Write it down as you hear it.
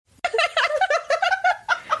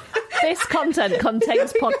This content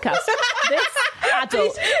contains podcast. This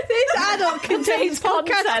adult contains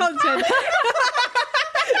podcast content.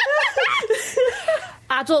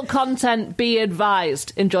 Adult content, be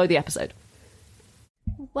advised. Enjoy the episode.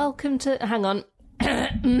 Welcome to... Hang on.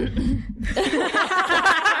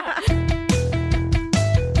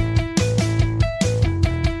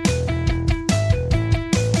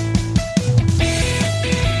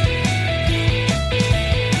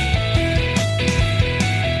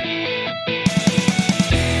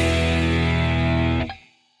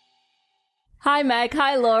 Hi, Meg.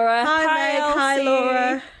 Hi, Laura. Hi, Meg. Elsie. Hi,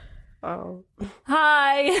 Laura. Oh.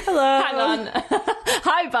 Hi. Hello. Hang on.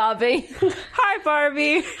 Hi, Barbie. Hi,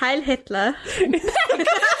 Barbie. Heil Hitler.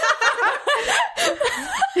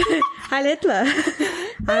 Heil Hitler.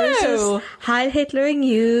 I was just Heil Hitlering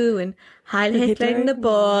you, and Heil Hitlering the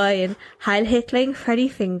boy, and Heil Hitlering Freddie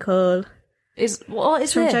Finkel. What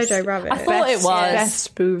is From this? Jojo Rabbit. I thought it was.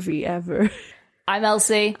 Best movie ever. I'm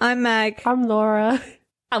Elsie. I'm Meg. I'm Laura.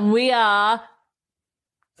 And we are...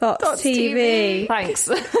 Thoughts TV. Thanks.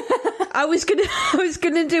 I was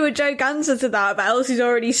gonna do a joke answer to that, but Elsie's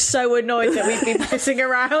already so annoyed that we've been pissing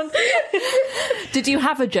around. Did you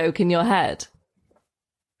have a joke in your head?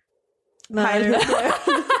 No.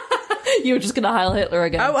 You were just going to Heil Hitler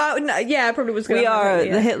again. No, yeah, I probably was going We to. are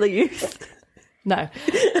the Hitler Youth. No.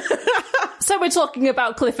 So we're talking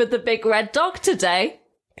about Clifford the Big Red Dog today.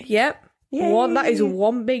 Yep. Yay. That is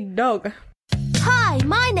one big dog. Hi,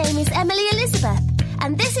 my name is Emily Elizabeth,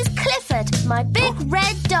 and this is Clifford, my big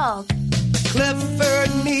red dog. Clifford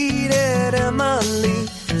needed Emily,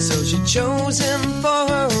 so she chose him for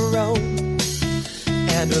her own.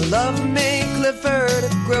 And her love made Clifford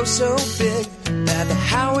grow so big that the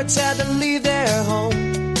Howards had to leave their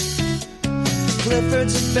home.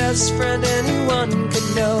 Clifford's the best friend anyone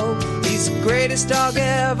could know. He's the greatest dog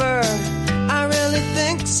ever. I really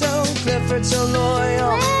think so. Clifford's so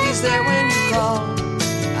loyal. He's there when you call.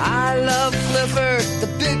 I love Clifford, the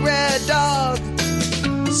big red dog.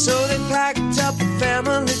 So they packed up a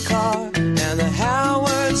family car, and the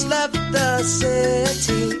Howards left the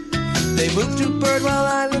city. They moved to Birdwell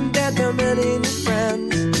Island and their many new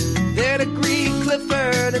friends, there to greet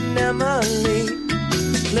Clifford and Emily.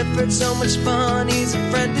 Clifford's so much fun, he's a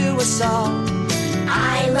friend to us all.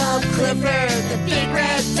 I love Clifford, the big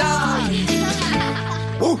red dog.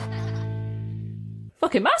 Ooh.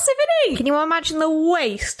 Fucking massive, isn't he? Can you imagine the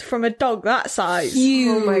waste from a dog that size?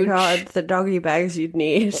 Oh my god, the doggy bags you'd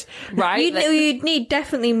need. Right? You'd need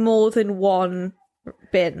definitely more than one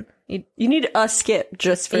bin. You need a skip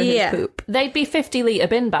just for his poop. They'd be 50-litre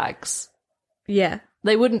bin bags. Yeah.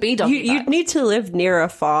 They wouldn't be doggy bags. You'd need to live near a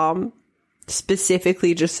farm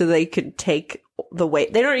specifically just so they could take the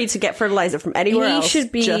weight. They don't need to get fertilizer from anywhere else.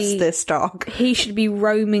 Just this dog. He should be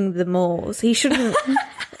roaming the moors. He shouldn't...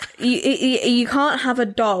 You can't have a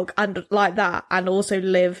dog like that and also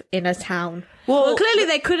live in a town. Well, clearly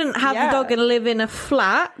they couldn't have the dog and live in a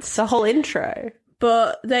flat. It's the whole intro.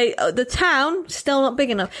 But the town, still not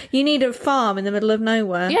big enough. You need a farm in the middle of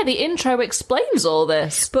nowhere. Yeah, the intro explains all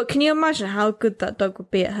this. But can you imagine how good that dog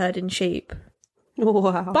would be at herding sheep?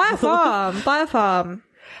 Wow. Buy a farm. Buy a farm.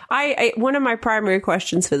 I one of my primary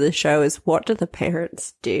questions for this show is, what do the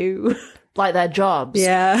parents do? Like their jobs.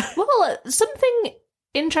 Yeah. Well, something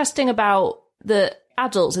interesting about the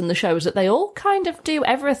adults in the show is that they all kind of do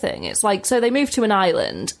everything. It's like, so they move to an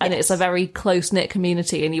island and it's a very close-knit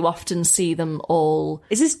community and you often see them all...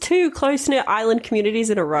 Is this 2 close-knit island communities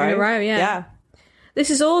in a row? In a row, yeah. Yeah. This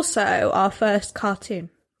is also our first cartoon.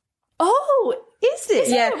 Oh, is it?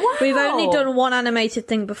 Yeah, Wow. we've only done one animated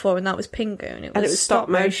thing before, and that was Pingu, and it was stop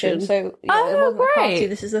motion. So yeah, Oh, it wasn't a great. cartoon.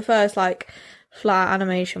 This is the first flat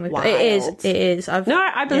animation we've got. Wild. It is. I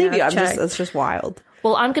believe you. I've checked. That's just wild.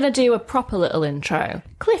 Well, I'm going to do a proper little intro.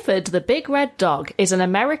 Clifford the Big Red Dog is an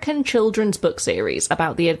American children's book series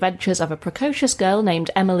about the adventures of a precocious girl named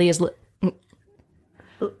Emily Elizabeth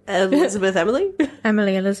Emily?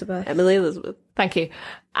 Emily Elizabeth. Emily Elizabeth. Thank you.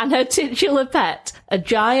 And her titular pet, a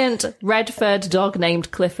giant red-furred dog named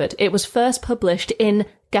Clifford. It was first published in...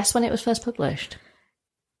 Guess when it was first published?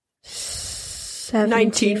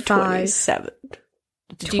 1927.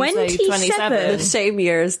 Did you say 27? The same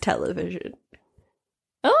year as television.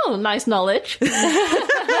 Oh, nice knowledge.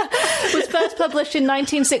 Was first published in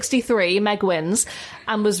 1963, Meg wins,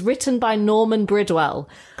 and was written by Norman Bridwell.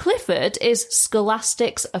 Clifford is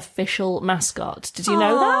Scholastic's official mascot. Did you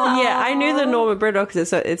know that? Yeah, I knew the Norman Bridwell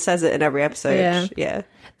because it says it in every episode. Yeah.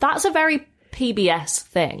 That's a very PBS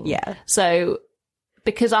thing. Yeah. So,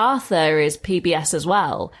 because Arthur is PBS as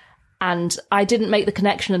well, and I didn't make the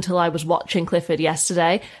connection until I was watching Clifford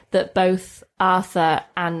yesterday, that both Arthur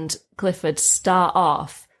and Clifford start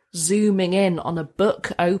off zooming in on a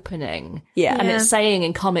book opening. Yeah. And it's saying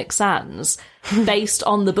in Comic Sans, based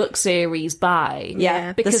on the book series by.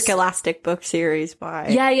 Yeah. Because the Scholastic book series by.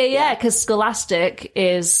 Yeah. Because Scholastic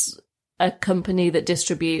is a company that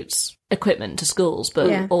distributes equipment to schools,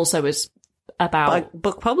 but also is about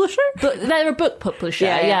book publisher. But they're a book publisher,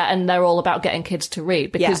 and they're all about getting kids to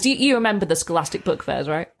read. Because you remember the Scholastic book fairs,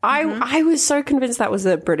 right? I was so convinced that was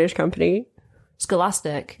a British company.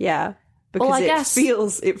 Scholastic, yeah.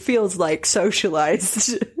 Because it feels like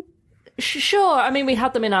socialized. Sure, I mean we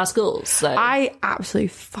had them in our schools. So I absolutely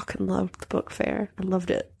fucking loved the book fair. I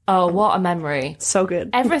loved it. Oh, what a memory! So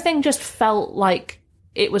good. Everything just felt like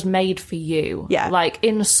it was made for you. Yeah. Like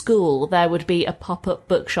in school, there would be a pop-up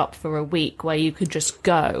bookshop for a week where you could just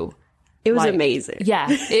go. It was amazing. Yeah,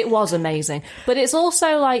 it was amazing. But it's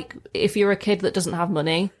also like if you're a kid that doesn't have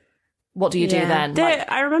money, what do you do then?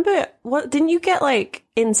 I remember, didn't you get like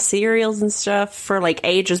in cereals and stuff for like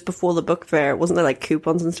ages before the book fair? Wasn't there like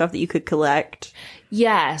coupons and stuff that you could collect?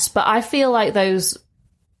 Yes, but I feel like those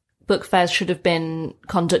book fairs should have been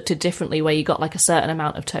conducted differently where you got like a certain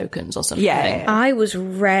amount of tokens or something. Yeah. I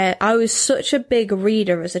was such a big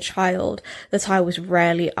reader as a child that I was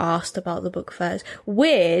rarely asked about the book fairs.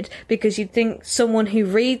 Weird, because you'd think someone who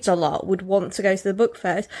reads a lot would want to go to the book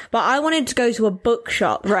fairs, but I wanted to go to a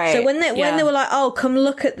bookshop. Right. So when they were like, oh, come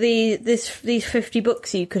look at these 50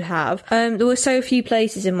 books you could have, there were so few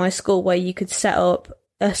places in my school where you could set up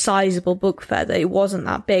a sizable book fair that it wasn't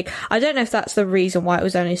that big. I don't know if that's the reason why it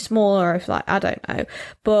was only smaller, or if I don't know.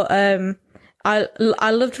 But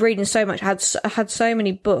I loved reading so much. I had so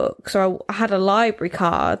many books, or I had a library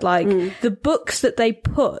card. Like the books that they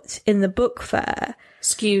put in the book fair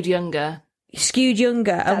skewed younger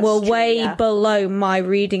and were way below my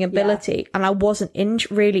reading ability, and I wasn't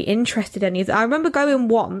really interested in any of that. I remember going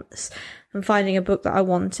once and finding a book that I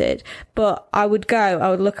wanted, but I would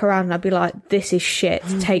look around and I'd be like, this is shit,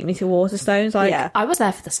 take me to Waterstones. I was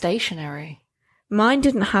there for the stationery. Mine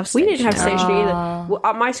didn't have stationery. We didn't have stationery either.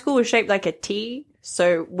 Well, my school was shaped like a T,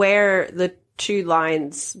 so where the two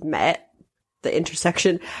lines met, the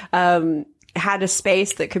intersection, had a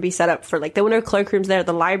space that could be set up for, like, there were no cloakrooms there.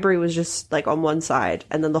 The library was just like on one side,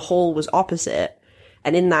 and then the hall was opposite,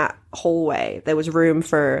 and in that hallway there was room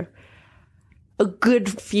for a good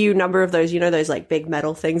few number of those, those like big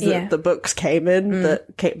metal things that the books came in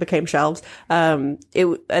that became shelves.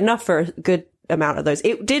 Enough for a good amount of those.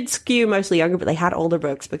 It did skew mostly younger, but they had older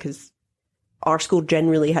books because our school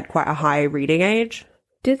generally had quite a high reading age.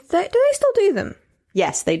 Do they still do them?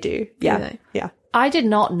 Yes, they do. Yeah. Do they? Yeah. I did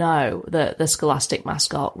not know that the Scholastic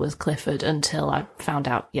mascot was Clifford until I found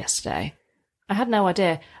out yesterday. I had no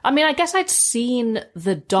idea. I mean, I guess I'd seen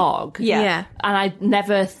the dog. Yeah. And I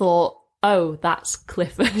never thought, oh, that's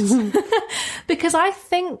Clifford. Because I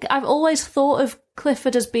think I've always thought of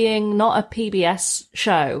Clifford as being not a PBS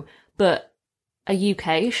show, but a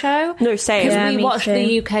UK show. No, same. Because we watched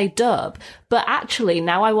the UK dub. But actually,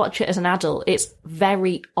 now I watch it as an adult, it's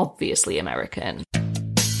very obviously American.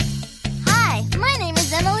 Hi, my name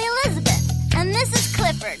is Emily Elizabeth, and this is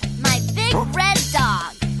Clifford, my big red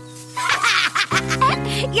dog.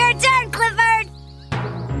 Your turn, Clifford!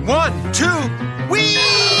 1, 2, whee!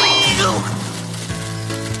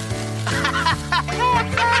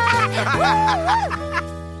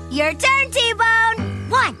 Your turn, T-Bone!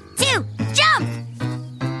 1, 2, jump!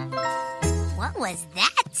 What was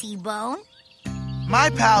that, T-Bone? My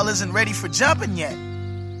pal isn't ready for jumping yet.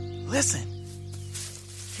 Listen,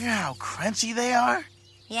 hear how crunchy they are?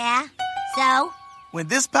 Yeah, so? When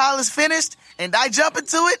this pile is finished and I jump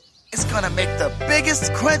into it, it's gonna make the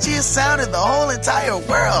biggest, crunchiest sound in the whole entire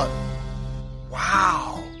world.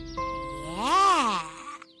 Wow. Yeah.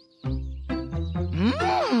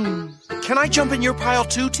 Can I jump in your pile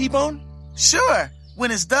too, T-Bone? Sure,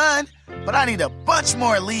 when it's done, but I need a bunch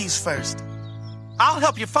more leaves first. I'll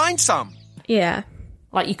help you find some. Yeah.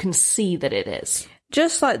 Like, you can see that it is.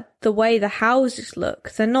 Just like the way the houses look.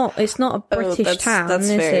 It's not a British town, that's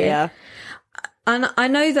is fair, it? Yeah. And I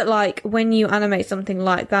know that, like, when you animate something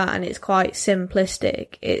like that and it's quite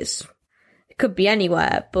simplistic, it could be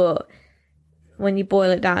anywhere, but when you boil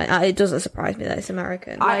it down, it doesn't surprise me that it's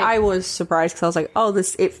American. I was surprised because I was like, oh,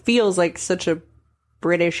 it feels like such a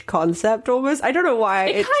British concept almost. I don't know why.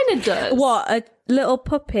 It kind of does. What, little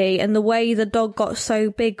puppy, and the way the dog got so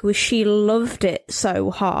big was she loved it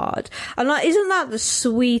so hard. I'm like, isn't that the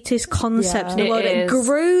sweetest concept in the world? It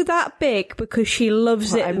grew that big because she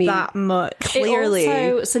loves it that much. Clearly.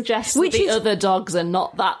 It also suggests that the other dogs are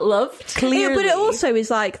not that loved. Clearly. Yeah, but it also is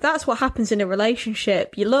like, that's what happens in a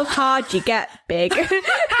relationship. You love hard, you get big.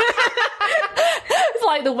 It's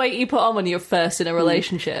like the weight you put on when you're first in a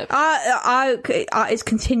relationship. It's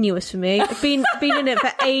continuous for me. I've been in it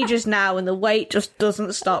for ages now, and the weight just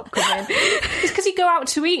doesn't stop coming. It's because you go out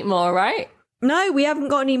to eat more, right? No, we haven't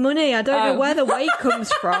got any money. I don't know where the weight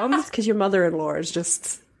comes from. It's because your mother-in-law is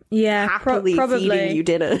just probably feeding you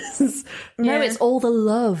dinners. No, it's all the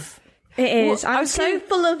love. It is. I'm so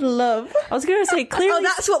full of love. I was going to say, clearly... Oh,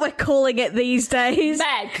 that's what we're calling it these days.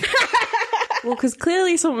 Meg! Well, because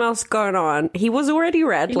clearly something else going on. He was already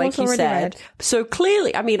red, like you said. So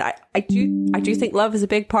clearly, I mean, I do think love is a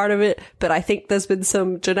big part of it, but I think there's been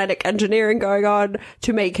some genetic engineering going on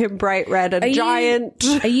to make him bright red and giant.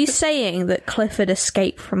 Are you saying that Clifford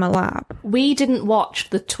escaped from a lab? We didn't watch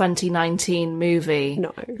the 2019 movie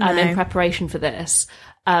in preparation for this.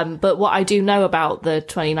 But what I do know about the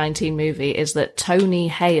 2019 movie is that Tony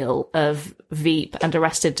Hale of Veep and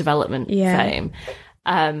Arrested Development fame,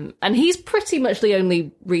 and he's pretty much the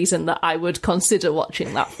only reason that I would consider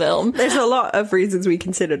watching that film. There's a lot of reasons we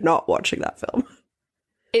considered not watching that film.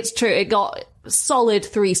 It's true. It got solid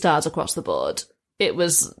 3 stars across the board. It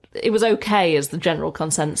was okay as the general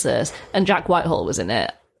consensus, and Jack Whitehall was in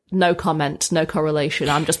it. No comment, no correlation.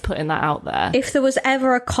 I'm just putting that out there. If there was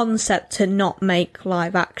ever a concept to not make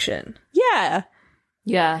live action. Yeah.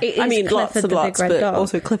 It is I mean, Clifford lots and the lots, Big Red but Dog.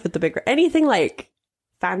 also Clifford the Big Red. Anything like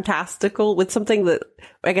fantastical with something that,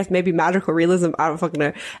 I guess maybe magical realism, I don't fucking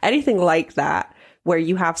know. Anything like that, where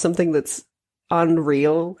you have something that's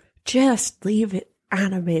unreal, just leave it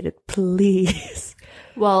animated, please.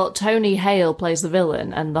 Well, Tony Hale plays the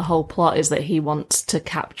villain, and the whole plot is that he wants to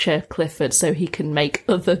capture Clifford so he can make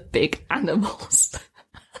other big animals.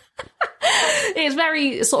 It's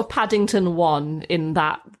very sort of Paddington 1 in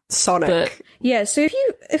that. Sonic. But, yeah, so if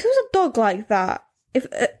it was a dog like that, if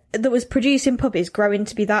that was producing puppies growing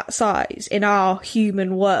to be that size in our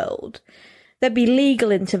human world, there'd be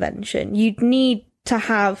legal intervention. You'd need to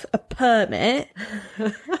have a permit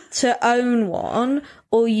to own one,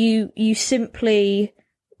 or you simply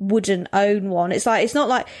wouldn't own one. It's not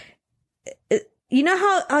like, you know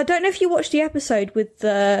how, I don't know if you watched the episode with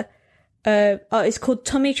the it's called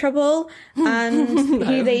Tummy Trouble, and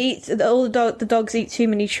the dogs eat too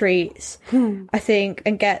many treats, I think,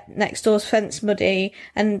 and get next door's fence muddy,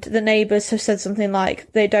 and the neighbours have said something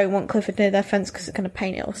like they don't want Clifford near their fence because it's going to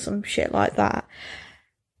paint it or some shit like that.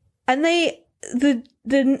 And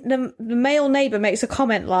the male neighbour makes a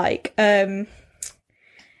comment like,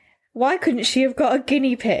 why couldn't she have got a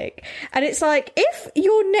guinea pig? And it's like,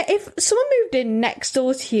 if someone moved in next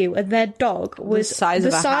door to you and their dog was the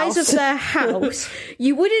size of their house,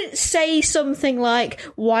 you wouldn't say something like,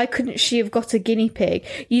 why couldn't she have got a guinea pig?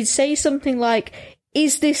 You'd say something like,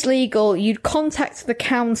 is this legal? You'd contact the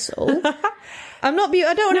council. I don't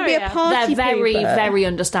want to be a party They're very, pooper. very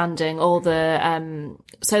understanding. All the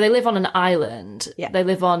so they live on an island. Yeah. They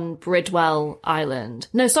live on Bridwell Island.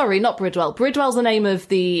 No, sorry, not Bridwell. Bridwell's the name of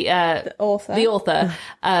the author. The author.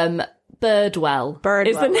 Birdwell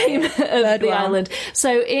is the name of the island.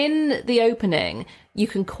 So in the opening, you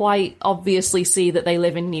can quite obviously see that they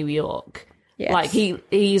live in New York. Yes. Like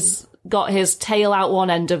he's got his tail out one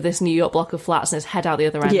end of this New York block of flats and his head out the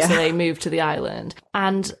other end, so they moved to the island.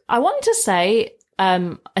 And I wanted to say,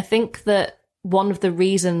 I think that one of the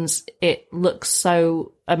reasons it looks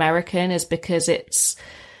so American is because it's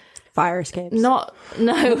fire escapes. Not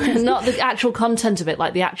the actual content of it,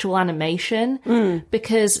 like the actual animation,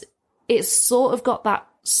 because it's sort of got that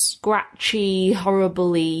scratchy,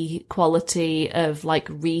 horrible-y quality of like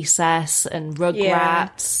Recess and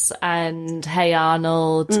Rugrats and Hey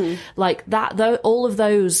Arnold, like that. Though all of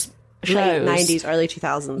those shows, late 90s, early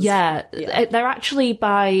 2000s. Yeah, they're actually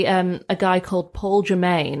by a guy called Paul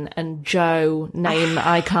Germain and Joe, name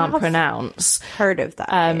I can't pronounce. Heard of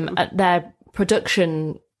that. Their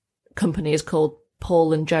production company is called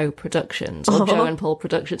Paul and Joe Productions, or Joe and Paul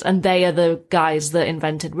Productions, and they are the guys that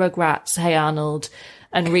invented Rugrats, Hey Arnold,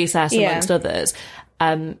 and Recess, amongst others.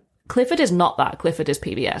 Clifford is not that. Clifford is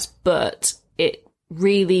PBS, but it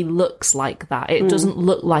really looks like that. It doesn't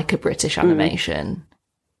look like a British animation.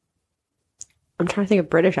 I'm trying to think of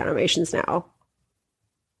British animations now.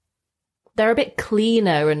 They're a bit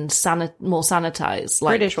cleaner and more sanitized.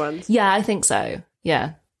 Like, British ones? Yeah, I think so.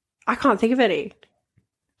 Yeah. I can't think of any.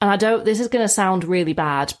 And this is going to sound really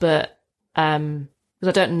bad, but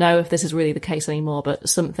because I don't know if this is really the case anymore, but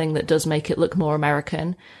something that does make it look more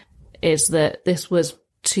American is that this was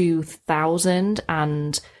 2000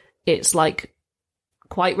 and it's like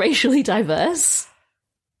quite racially diverse.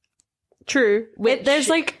 True. There's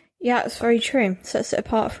like... Yeah, it's very true. Sets it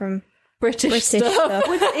apart from British stuff.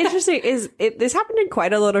 What's interesting is this happened in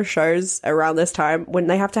quite a lot of shows around this time when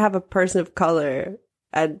they have to have a person of color,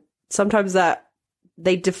 and sometimes that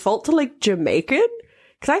they default to like Jamaican.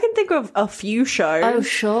 Because I can think of a few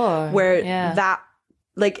shows where that,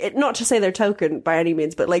 like, not to say they're token by any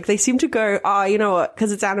means, but like they seem to go, you know what,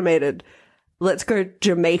 because it's animated, let's go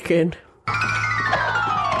Jamaican.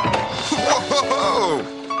 Whoa!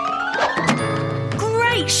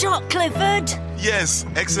 Great shot, Clifford. Yes,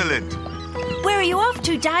 excellent. Where are you off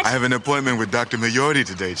to, Dad? I have an appointment with Dr. Mayorti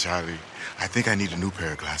today, Charlie. I think I need a new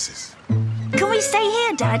pair of glasses. Can we stay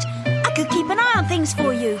here, Dad? I could keep an eye on things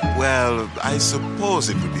for you. Well, I suppose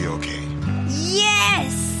it would be okay.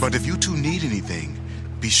 Yes! But if you two need anything,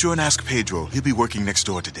 be sure and ask Pedro. He'll be working next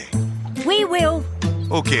door today. We will.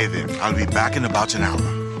 Okay, then. I'll be back in about an hour.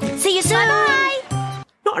 See you soon. Bye-bye.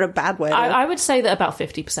 Not in a bad way. I would say that about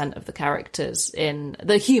 50% of the characters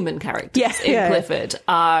the human characters in Clifford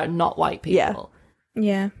are not white people.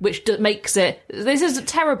 Yeah. Which makes it... This is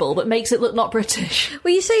terrible, but makes it look not British.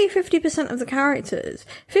 Well, you say 50% of the characters.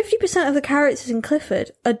 50% of the characters in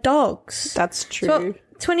Clifford are dogs. That's true. So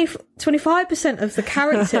 25% of the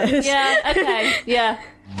characters... Yeah, okay, yeah.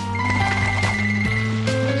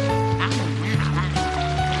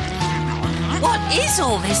 What is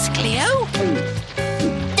all this, Cleo?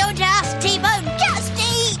 Don't ask, T-Bone, just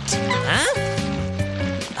eat!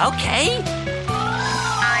 Huh? Okay.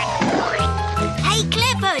 Hey,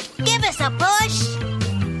 Clifford, give us a push!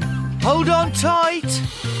 Hold on tight.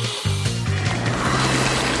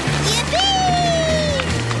 Yippee!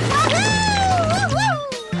 Woohoo!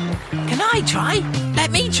 Woohoo! Can I try?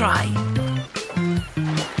 Let me try.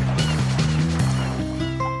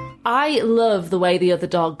 I love the way the other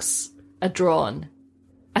dogs are drawn.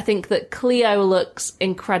 I think that Cleo looks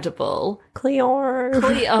incredible. Let's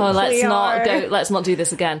not do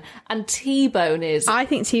this again. And T-Bone is... I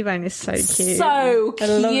think T-Bone is so cute. So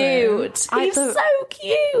cute. He's so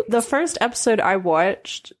cute. The first episode I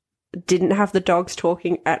watched didn't have the dogs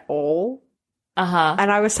talking at all. Uh-huh. And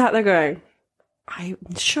I was sat there going, I'm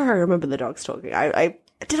sure I remember the dogs talking.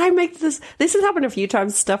 Did I make this? This has happened a few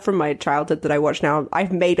times. Stuff from my childhood that I watch now.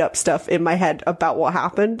 I've made up stuff in my head about what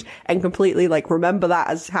happened and completely like remember that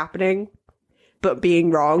as happening, but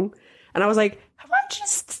being wrong. And I was like, have I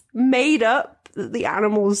just made up that the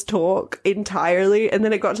animals talk entirely? And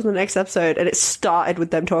then it got to the next episode and it started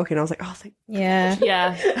with them talking. I was like, oh, yeah.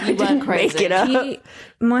 Yeah, you weren't crazy. Make it up.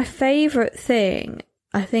 My favourite thing,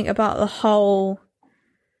 I think, about the whole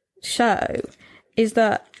show is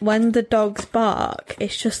that when the dogs bark,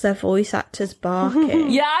 it's just their voice actors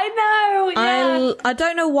barking. Yeah, I know. Yeah. I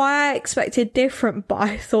don't know why I expected different, but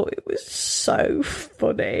I thought it was so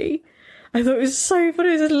funny. I thought it was so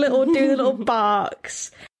funny. It was doing the little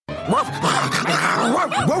barks.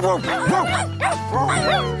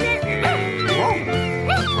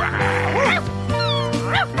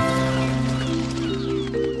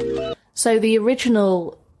 So the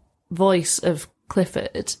original voice of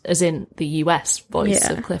Clifford, as in the US voice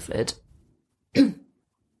of Clifford,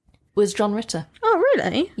 was John Ritter. Oh,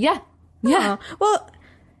 really? Yeah. Yeah. Oh, well,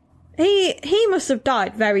 he must have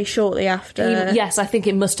died very shortly after. Yes, I think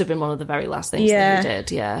it must have been one of the very last things that he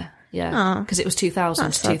did. Yeah. Yeah. Because it was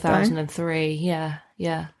 2000 to 2003. Yeah.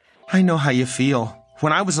 Yeah. I know how you feel.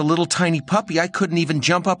 When I was a little tiny puppy, I couldn't even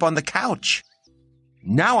jump up on the couch.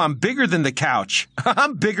 Now I'm bigger than the couch.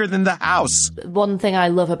 I'm bigger than the house. One thing I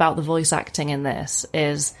love about the voice acting in this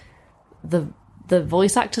is the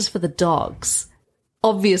voice actors for the dogs.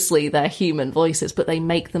 Obviously, they're human voices, but they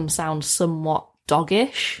make them sound somewhat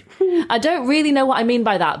doggish. I don't really know what I mean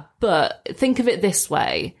by that, but think of it this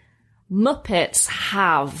way. Muppets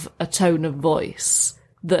have a tone of voice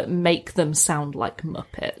that make them sound like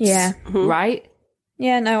Muppets. Yeah. Right?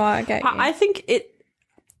 Yeah, no, I get you. I think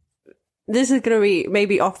this is going to be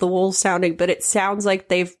maybe off the wall sounding, but it sounds like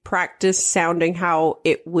they've practiced sounding how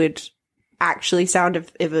it would actually sound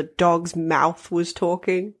if a dog's mouth was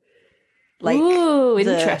talking. Like, ooh,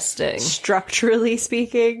 interesting. Structurally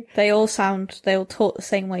speaking. They all talk the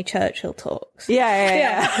same way Churchill talks.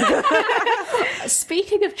 Yeah.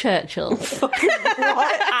 Speaking of Churchill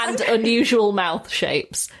and unusual mouth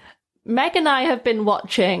shapes, Meg and I have been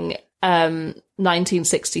watching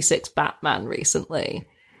 1966 Batman recently.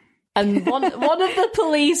 And one of the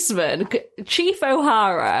policemen, Chief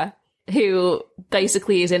O'Hara, who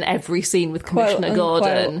basically is in every scene with Commissioner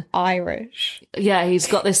Gordon. Irish. Yeah, he's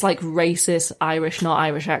got this like racist Irish, not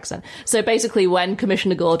Irish accent. So basically when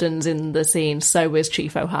Commissioner Gordon's in the scene, so is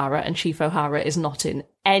Chief O'Hara, and Chief O'Hara is not in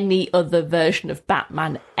any other version of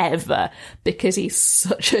Batman ever because he's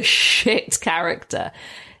such a shit character.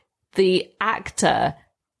 The actor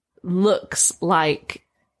looks like,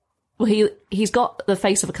 well, he's got the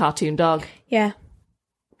face of a cartoon dog. Yeah.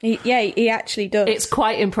 He actually does. It's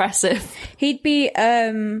quite impressive. He'd be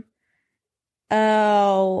a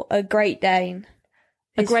Great Dane.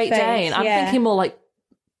 A Great Dane. I'm thinking more like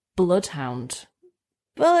Bloodhound.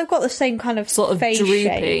 Well, they've got the same kind of sort of face droopy.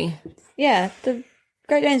 shape. Yeah, the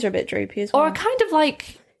Great Danes are a bit droopy as well. Or a kind of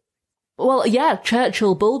like, well, yeah,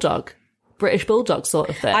 Churchill Bulldog. British Bulldog sort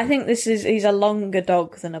of thing. I think he's a longer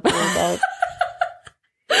dog than a bulldog.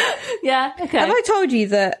 Yeah, okay. Have I told you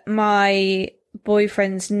that my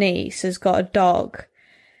boyfriend's niece has got a dog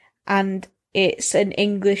and it's an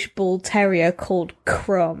English bull terrier called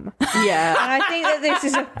Crumb? Yeah. And I think that this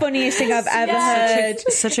is the funniest thing I've ever heard.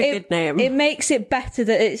 Such a good name. It makes it better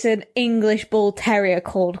that it's an English bull terrier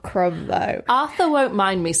called Crumb, though. Arthur won't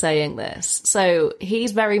mind me saying this. So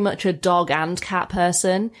he's very much a dog and cat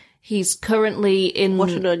person. He's currently in...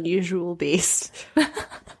 What an unusual beast.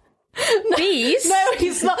 Beast? No,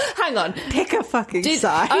 he's not. Hang on. Pick a fucking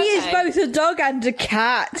side. He is both a dog and a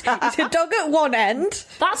cat. He's a dog at one end.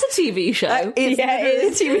 That's a TV show. It's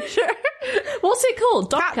a TV show. What's it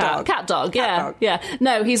called? Cat dog. Cat dog, Cat yeah. dog. Yeah.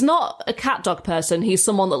 No, he's not a cat dog person. He's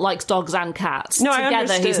someone that likes dogs and cats. No, I Together,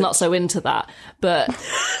 understood. he's not so into that. But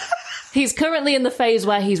he's currently in the phase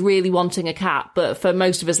where he's really wanting a cat, but for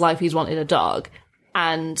most of his life, he's wanted a dog.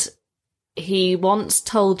 And he once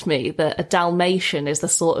told me that a Dalmatian is the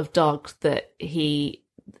sort of dog that he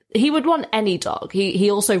would want any dog. He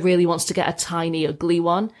also really wants to get a tiny, ugly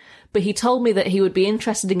one. But he told me that he would be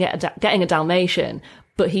interested in getting a Dalmatian,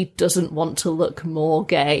 but he doesn't want to look more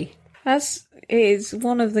gay. It is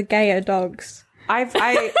one of the gayer dogs.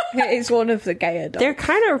 It is one of the gayer dogs. They're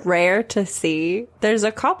kind of rare to see. There's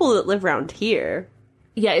a couple that live around here.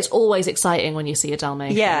 Yeah, it's always exciting when you see a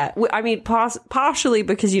Dalmatian. Yeah, I mean, partially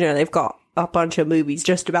because, they've got a bunch of movies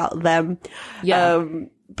just about them. Yeah.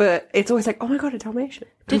 But it's always like, oh my god, a Dalmatian.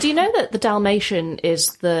 Did you know that the Dalmatian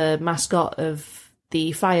is the mascot of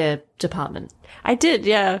the fire department? I did,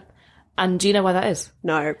 yeah. And do you know why that is?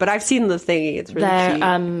 No, but I've seen the thingy. It's really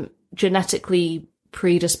They're genetically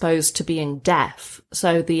predisposed to being deaf,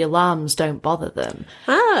 so the alarms don't bother them.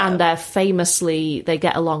 And they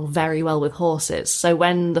get along very well with horses. So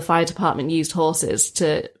when the fire department used horses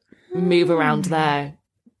to move around their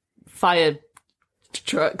fire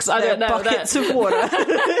trucks, I don't know, buckets of water,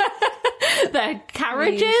 their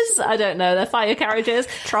carriages, I don't know, their fire carriages,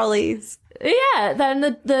 trolleys. Yeah, then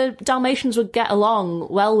the Dalmatians would get along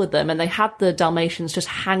well with them, and they had the Dalmatians just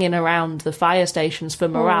hanging around the fire stations for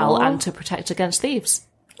morale and to protect against thieves.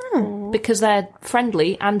 Because they're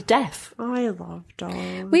friendly and deaf. I love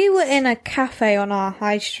dogs. We were in a cafe on our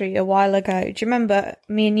high street a while ago. Do you remember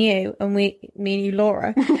me and you,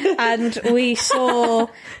 Laura? And we saw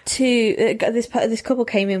this couple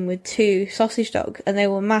came in with 2 sausage dogs, and they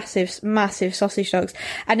were massive, massive sausage dogs.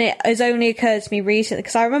 And it has only occurred to me recently,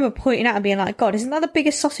 because I remember pointing out and being like, God, isn't that the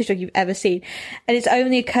biggest sausage dog you've ever seen? And it's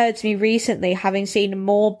only occurred to me recently, having seen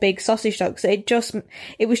more big sausage dogs,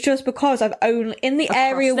 it was just because I've only, in the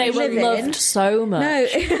area they were loved so much.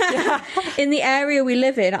 No, in the area we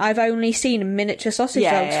live in, I've only seen miniature sausage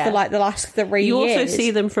dogs for like the last 3 years. You also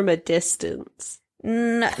see them from a distance.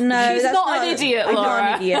 No, She's that's not an idiot, I'm Laura.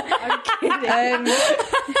 not an idiot. I'm kidding.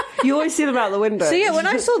 You always see them out the window. So yeah, when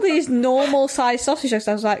I saw these normal sized sausage dogs,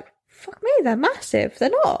 I was like, fuck me, they're massive.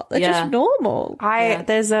 They're not. They're just normal.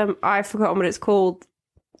 There's I've forgotten what it's called.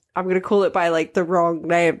 I'm going to call it by like the wrong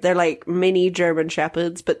name. They're like mini German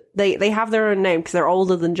Shepherds, but they have their own name because they're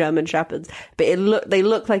older than German Shepherds. But they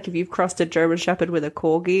look like if you've crossed a German Shepherd with a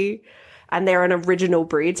Corgi, and they're an original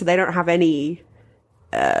breed, so they don't have any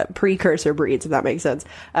precursor breeds, if that makes sense.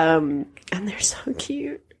 And they're so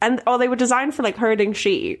cute. And they were designed for like herding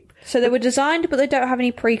sheep. So they were designed, but they don't have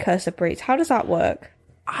any precursor breeds. How does that work?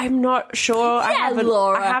 I'm not sure.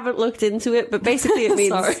 Laura. I haven't looked into it, but basically it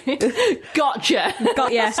means Gotcha.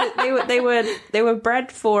 Yeah. So they were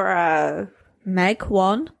bred for Meg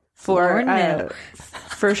one for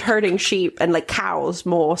herding sheep and like cows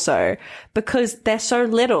more so, because they're so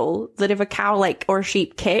little that if a cow or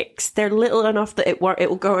sheep kicks, they're little enough that it will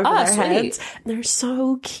go over their heads. And they're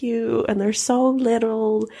so cute and they're so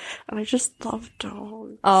little, and I just love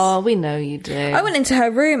dogs. Oh, we know you do. I went into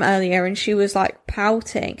her room earlier and she was like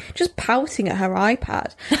pouting at her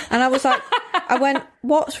iPad, and I was like, I went,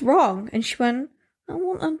 what's wrong? And she went, I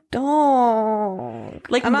want a dog.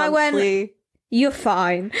 Like, and monthly. I went, you're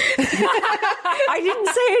fine. I didn't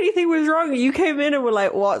say anything was wrong. You came in and were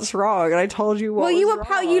like, what's wrong? And I told you what was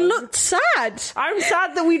wrong. You looked sad. I'm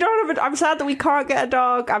sad that we don't have I'm sad that we can't get a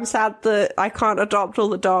dog. I'm sad that I can't adopt all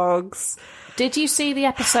the dogs. Did you see the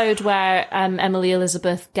episode where Emily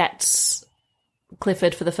Elizabeth gets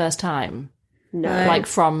Clifford for the first time? No. Like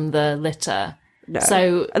from the litter? No.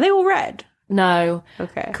 So are they all red? No.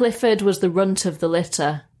 Okay. Clifford was the runt of the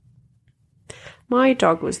litter. My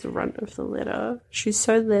dog was the runt of the litter. She's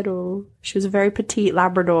so little. She was a very petite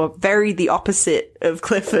Labrador, very the opposite of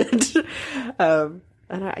Clifford. I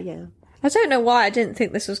don't know why I didn't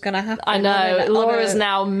think this was going to happen. I know. Laura's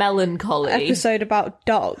now melancholy. Episode about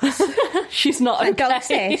dogs. She's not okay. Dog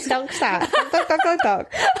this, dog that. Dog.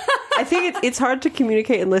 I think it's hard to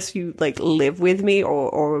communicate unless you like live with me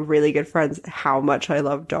or really good friends how much I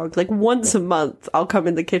love dogs. Like once a month I'll come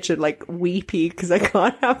in the kitchen like weepy because I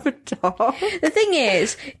can't have a dog. The thing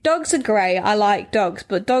is, dogs are great. I like dogs,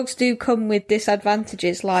 but dogs do come with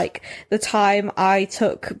disadvantages. Like the time I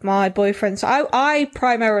took my boyfriend's, I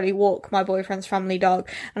primarily walk my boyfriend's family dog,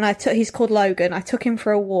 and he's called Logan. I took him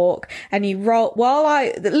for a walk, and he rolled,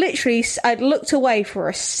 I looked away for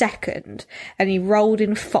a second, and he rolled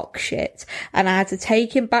in fox shit, and I had to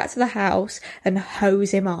take him back to the house and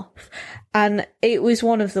hose him off. And it was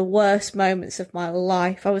one of the worst moments of my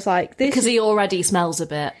life. I was like, this... Because he already smells a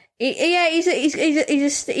bit.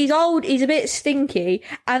 He's old, he's a bit stinky,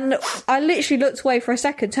 and I literally looked away for a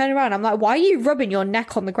second, turned around, I'm like, why are you rubbing your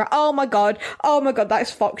neck on the ground? Oh my god,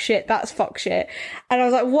 that's fox shit. And I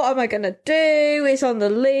was like, what am I gonna do? It's on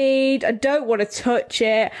the lead, I don't want to touch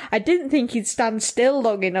it. I didn't think he'd stand still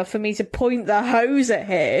long enough for me to point the hose at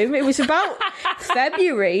him. It was about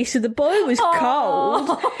February, so the boy was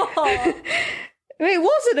cold. It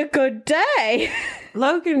wasn't a good day.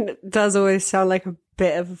 Logan does always sound like a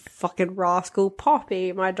bit of a fucking rascal.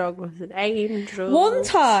 Poppy, my dog, was an angel. One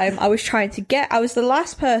time I was the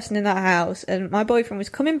last person in that house, and my boyfriend was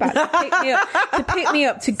coming back to pick me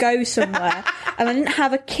up to go somewhere, and I didn't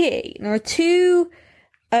have a key. And there were two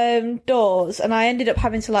doors, and I ended up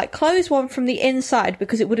having to like close one from the inside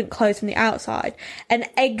because it wouldn't close from the outside, and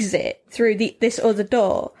exit through this other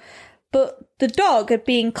door. But the dog had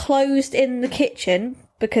been closed in the kitchen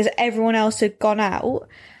because everyone else had gone out.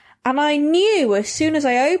 And I knew as soon as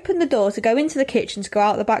I opened the door to go into the kitchen, to go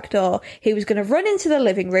out the back door, he was going to run into the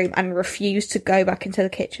living room and refuse to go back into the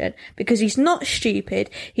kitchen because he's not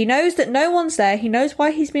stupid. He knows that no one's there. He knows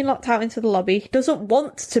why he's been locked out into the lobby. He doesn't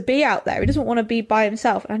want to be out there. He doesn't want to be by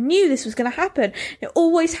himself. And I knew this was going to happen. It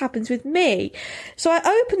always happens with me. So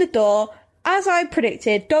I opened the door. As I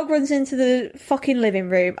predicted, dog runs into the fucking living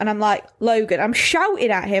room, and I'm like, Logan, I'm shouting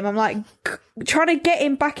at him. I'm like, trying to get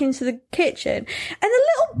him back into the kitchen. And the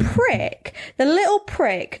little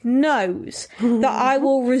prick knows that I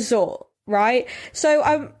will resort, right? So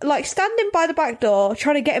I'm like standing by the back door,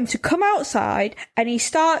 trying to get him to come outside, and he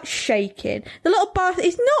starts shaking. The little bastard,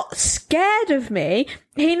 he's not scared of me.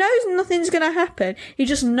 He knows nothing's going to happen. He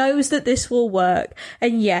just knows that this will work.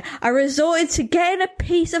 And yeah, I resorted to getting a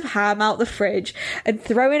piece of ham out the fridge and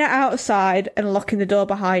throwing it outside and locking the door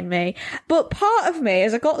behind me. But part of me,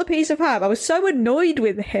 as I got the piece of ham, I was so annoyed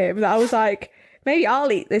with him that I was like, maybe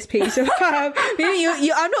I'll eat this piece of ham.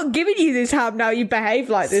 I'm not giving you this ham now. You behave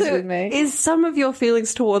like this with me. Is some of your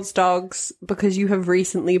feelings towards dogs because you have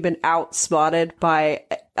recently been outsmarted by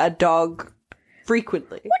a dog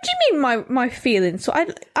frequently? What do you mean my feelings? So I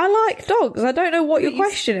like dogs. I don't know what you're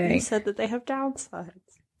questioning. You said that they have downsides.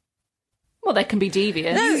 Well, they can be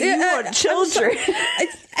devious. No, you want children.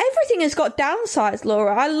 Everything has got downsides,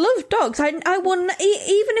 Laura. I love dogs. I will,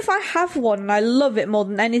 even if I have one and I love it more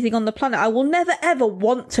than anything on the planet, I will never ever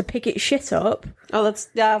want to pick its shit up. Oh,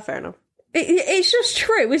 fair enough. It's just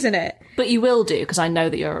true, isn't it? But you will do, because I know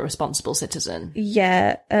that you're a responsible citizen.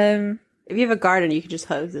 Yeah. If you have a garden, you can just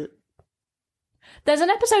hose it. There's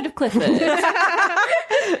an episode of Clifford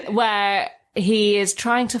where he is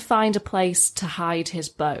trying to find a place to hide his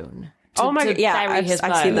bone. Oh my god, yeah, I've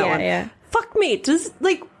seen that one. Yeah. Fuck me,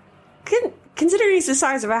 considering he's the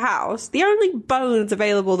size of a house, the only bones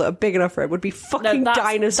available that are big enough for him would be fucking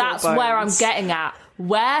dinosaur bones. That's where I'm getting at.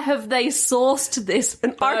 Where have they sourced this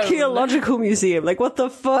An archaeological museum, like what the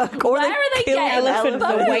fuck? Or where are they getting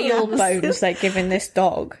the whale bones they're giving this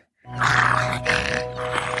dog?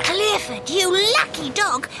 Clifford, you lucky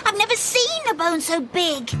dog. I've never seen a bone so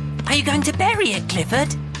big. Are you going to bury it,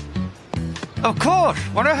 Clifford? Of course.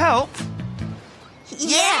 Want to help?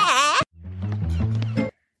 Yeah.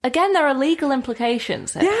 Again, there are legal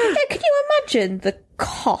implications there. Yeah, can you imagine the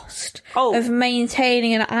cost of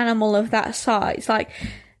maintaining an animal of that size? Like,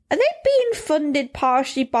 Are they being funded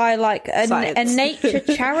partially by like a nature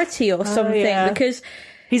charity or something? Because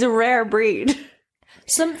he's a rare breed.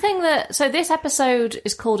 So this episode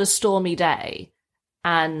is called A Stormy Day,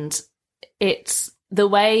 and it's the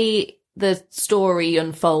way the story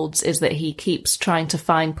unfolds is that he keeps trying to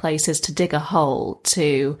find places to dig a hole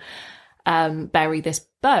to bury this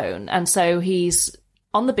bone. And so he's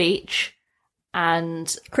on the beach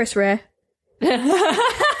and... Chris Rea.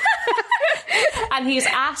 And he's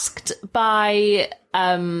asked by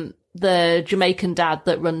the Jamaican dad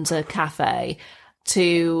that runs a cafe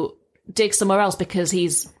to dig somewhere else because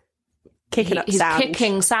he's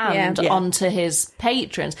kicking sand onto his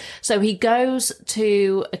patrons. So he goes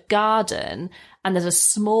to a garden and there's a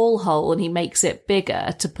small hole and he makes it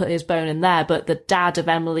bigger to put his bone in there. But the dad of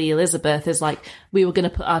Emily Elizabeth is like, we were going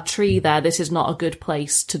to put our tree there. This is not a good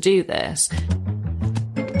place to do this.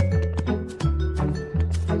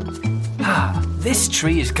 This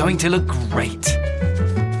tree is going to look great.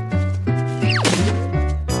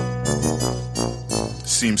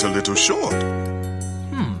 Seems a little short.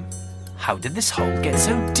 How did this hole get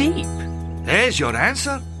so deep? There's your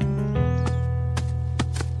answer.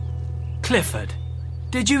 Clifford,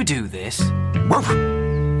 did you do this?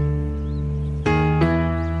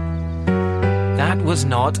 That was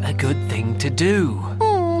not a good thing to do.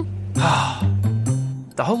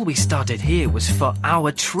 The hole we started here was for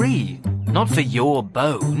our tree, not for your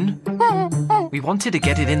bone. We wanted to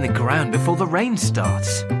get it in the ground before the rain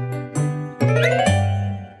starts.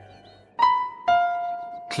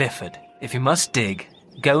 Clifford, if you must dig,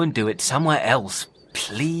 go and do it somewhere else,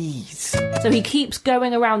 please. So he keeps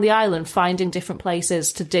going around the island finding different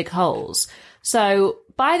places to dig holes. So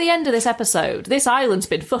by the end of this episode, this island's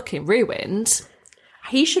been fucking ruined.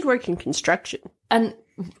 He should work in construction. And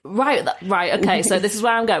right, okay, so this is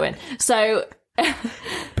where I'm going. So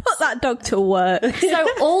put that dog to work. So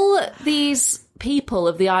all these people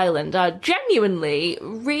of the island are genuinely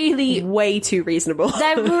really... way too reasonable.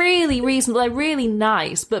 They're really reasonable, they're really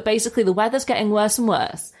nice, but basically the weather's getting worse and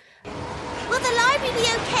worse. Will the library be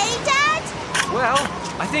okay, Dad? Well,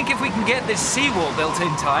 I think if we can get this seawall built in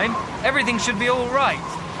time, everything should be all right.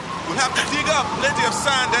 We'll have to dig up plenty of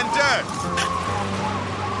sand and dirt.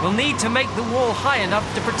 We'll need to make the wall high enough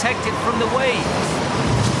to protect it from the waves.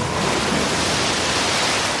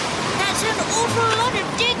 That's an awful lot of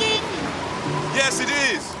digging. Yes, it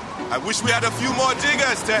is. I wish we had a few more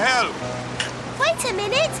diggers to help. Wait a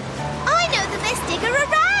minute. I know the best digger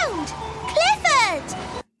around.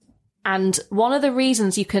 Clifford! And one of the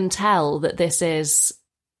reasons you can tell that this is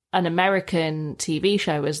an American TV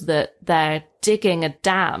show is that they're digging a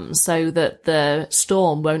dam so that the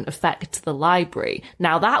storm won't affect the library.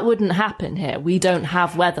 Now, that wouldn't happen here. We don't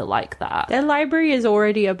have weather like that. Their library is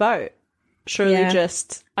already a boat. Surely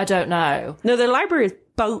just... I don't know. No, their library is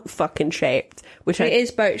boat fucking shaped. It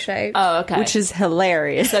is boat shaped. Oh, okay. Which is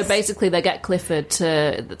hilarious. So basically they get Clifford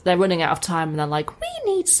to... They're running out of time and they're like, we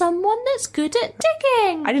need someone that's good at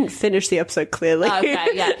digging. I didn't finish the episode clearly. Okay,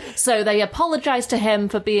 yeah. So they apologise to him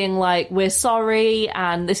for being like, we're sorry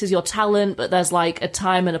and this is your talent, but there's like a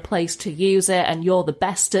time and a place to use it and you're the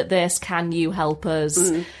best at this. Can you help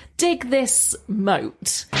us dig this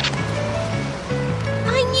moat?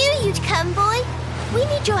 I knew you'd come, boy. We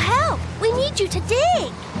need your help. We need you to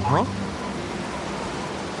dig. Huh?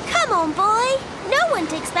 Come on, boy. No one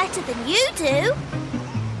digs better than you do.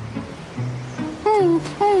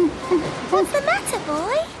 What's the matter,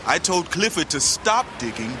 boy? I told Clifford to stop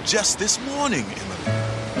digging just this morning,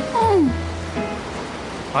 Emily.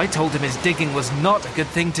 I told him his digging was not a good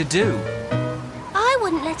thing to do. I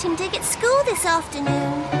wouldn't let him dig at school this afternoon.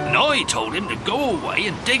 And I told him to go away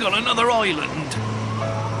and dig on another island.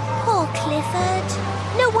 Poor Clifford.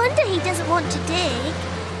 No wonder he doesn't want to dig.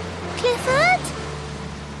 Clifford?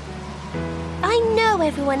 I know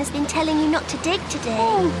everyone has been telling you not to dig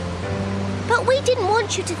today. But we didn't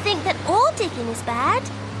want you to think that all digging is bad.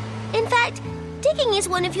 In fact, digging is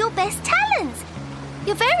one of your best talents.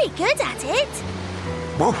 You're very good at it.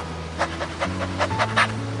 Whoa.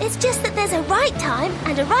 It's just that there's a right time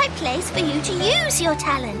and a right place for you to use your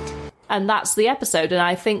talent. And that's the episode, and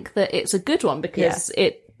I think that it's a good one because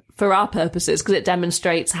it, for our purposes, because it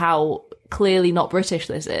demonstrates how clearly not British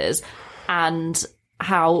this is and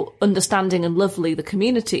how understanding and lovely the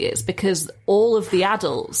community is, because all of the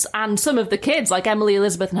adults and some of the kids, like Emily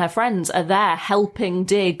Elizabeth and her friends, are there helping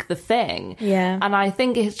dig the thing. Yeah. And I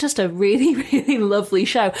think it's just a really, really lovely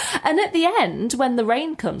show. And at the end, when the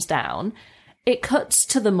rain comes down, it cuts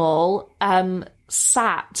to them all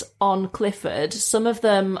sat on Clifford. Some of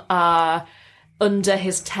them are under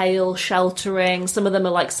his tail, sheltering. Some of them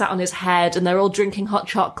are like sat on his head, and they're all drinking hot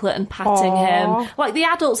chocolate and patting him, like the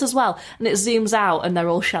adults as well. And it zooms out, and they're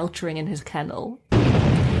all sheltering in his kennel.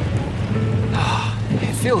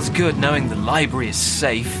 It feels good knowing the library is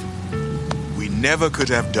safe. We never could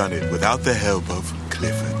have done it without the help of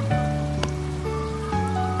Clifford.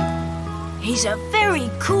 He's a very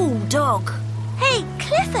cool dog. Hey,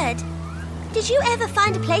 Clifford, did you ever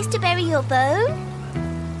find a place to bury your bone?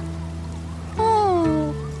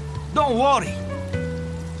 Don't worry.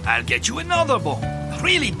 I'll get you another bone. A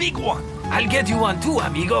really big one. I'll get you one too,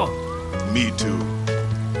 amigo. Me too.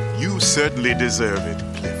 You certainly deserve it,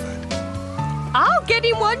 Clifford. I'll get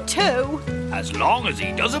him one too. As long as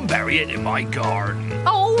he doesn't bury it in my garden.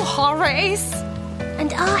 Oh, Horace.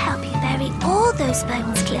 And I'll help you bury all those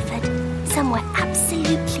bones, Clifford, somewhere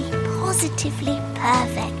absolutely, positively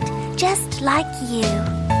perfect, just like you.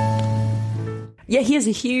 Yeah, he has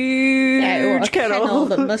a huge kennel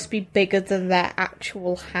that must be bigger than their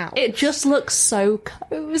actual house. It just looks so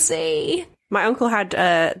cozy. My uncle had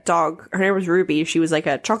a dog. Her name was Ruby. She was like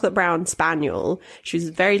a chocolate brown spaniel. She was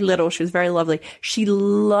very little. She was very lovely. She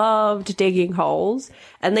loved digging holes.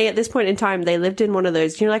 And at this point in time, they lived in one of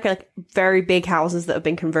those, like very big houses that have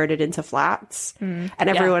been converted into flats. And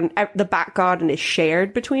everyone, the back garden is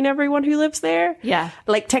shared between everyone who lives there. Yeah.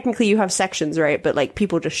 Like technically you have sections, right? But like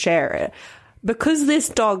people just share it. Because this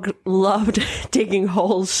dog loved digging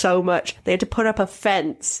holes so much, they had to put up a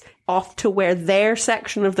fence off to where their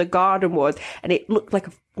section of the garden was, and it looked like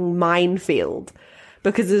a minefield.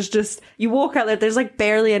 Because there's just, you walk out there, there's like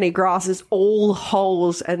barely any grass, it's all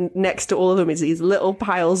holes, and next to all of them is these little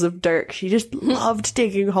piles of dirt. She just loved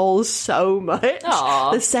digging holes so much.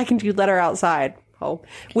 Aww. The second you let her outside.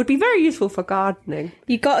 Would be very useful for gardening.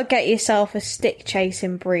 You got to get yourself a stick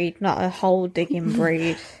chasing breed, not a hole digging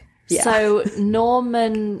breed. Yeah. So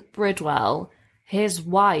Norman Bridwell, his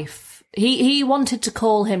wife, he wanted to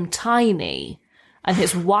call him Tiny, and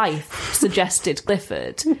his wife suggested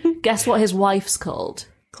Clifford. Guess what his wife's called?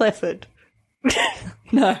 Clifford.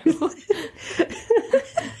 No.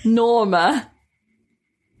 Norma.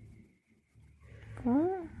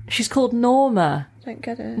 What? She's called Norma. Don't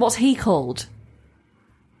get it. What's he called?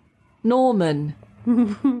 Norman. Do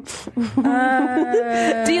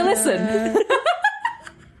you listen?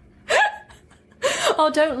 Oh,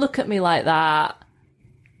 don't look at me like that.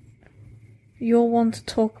 You're one to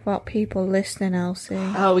talk about people listening, Elsie.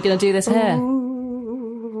 Oh, we're going to do this here?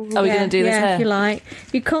 Are we going to do this here? If you like.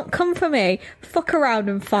 You can't come for me. Fuck around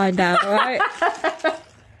and find out, right?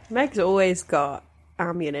 Meg's always got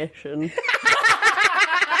ammunition.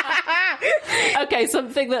 Okay,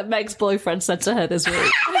 something that Meg's boyfriend said to her this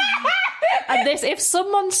week. And if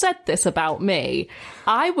someone said this about me,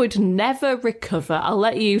 I would never recover. I'll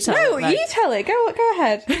let you tell it. No, you tell it. Go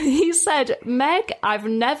ahead. He said, Meg, I've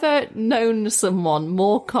never known someone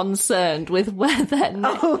more concerned with where their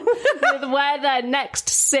next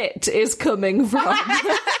sit is coming from.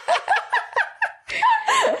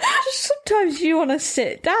 Just sometimes you want to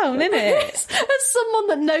sit down, innit? As someone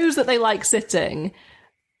that knows that they like sitting,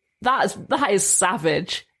 that is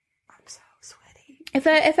savage. If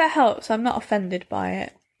it helps, I'm not offended by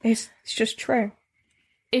it. It's just true.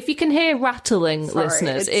 If you can hear rattling, Sorry,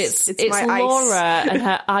 listeners, it's my Laura ice. and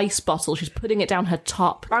her ice bottle. She's putting it down her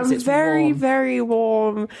top because I'm it's very, warm. very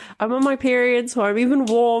warm. I'm on my period, so I'm even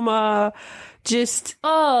warmer. Just...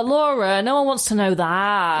 Oh, Laura, no one wants to know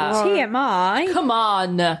that. TMI. Come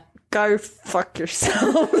on. Go fuck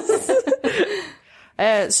yourselves.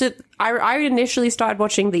 So I initially started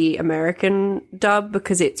watching the American dub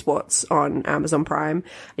because it's what's on Amazon Prime,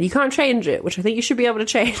 and you can't change it, which I think you should be able to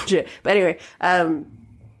change it. But anyway, I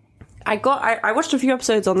watched a few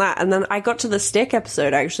episodes on that, and then I got to the stick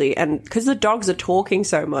episode actually, and because the dogs are talking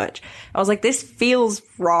so much, I was like, this feels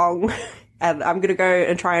wrong, and I'm gonna go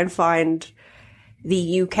and try and find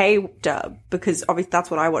the UK dub because obviously that's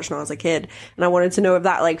what I watched when I was a kid, and I wanted to know if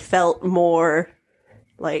that like felt more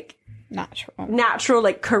like natural,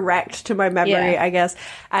 like correct to my memory, I guess.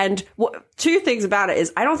 And two things about it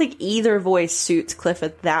is I don't think either voice suits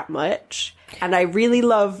Clifford that much. And I really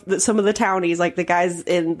love that some of the townies, like the guys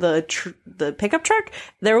in the pickup truck,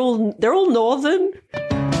 they're all northern.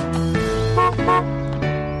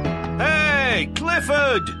 Hey,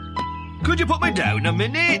 Clifford! Could you put me down a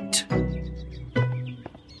minute?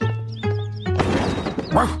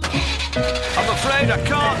 I'm afraid I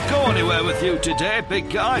can't go anywhere with you today, big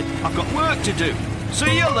guy. I've got work to do.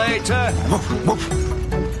 See you later.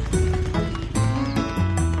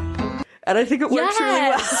 And I think it works really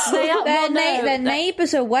well. They are, Their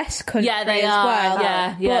neighbours are West Country yeah, they as are. well.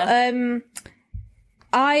 Yeah. But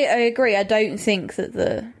I agree. I don't think that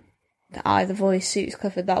either voice suits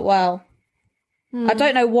Clifford that well. I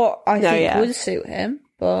don't know what I think would suit him,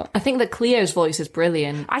 but I think that Cleo's voice is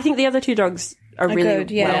brilliant. I think the other two dogs are really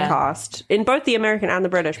good, well cast in both the American and the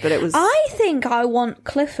British, but it was... I think I want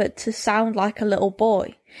Clifford to sound like a little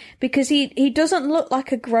boy, because he doesn't look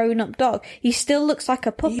like a grown-up dog. He still looks like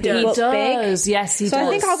a puppy. He does. Yes, he does. So I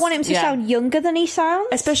think I want him to sound younger than he sounds.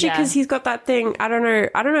 Especially because he's got that thing, I don't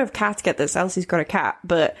know if cats get this, Elsie's got a cat,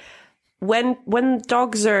 but when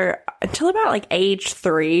dogs are until about like age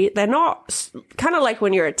 3, they're not, kind of like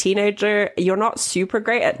when you're a teenager, you're not super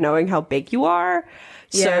great at knowing how big you are.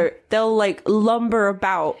 So they'll like lumber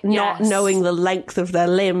about, not knowing the length of their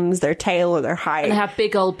limbs, their tail, or their height. And they have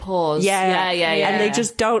big old paws. Yeah. And they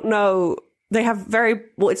just don't know. They have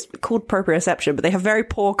it's called proprioception, but they have very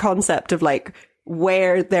poor concept of like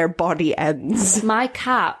where their body ends. My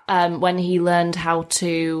cat, when he learned how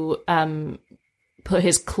to put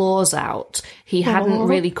his claws out, he hadn't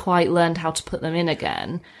really quite learned how to put them in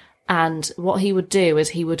again. And what he would do is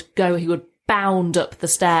he would bound up the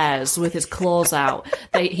stairs with his claws out.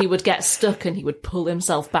 He would get stuck and he would pull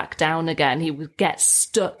himself back down again. He would get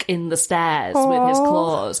stuck in the stairs with his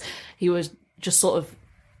claws. He was just sort of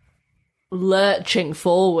lurching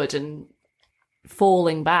forward and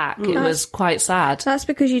falling back. It was quite sad. That's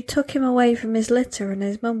because you took him away from his litter and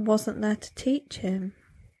his mum wasn't there to teach him.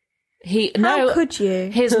 How could you?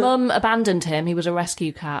 His mum abandoned him. He was a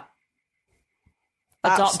rescue cat.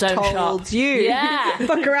 Adopt, don't shop. You. Yeah.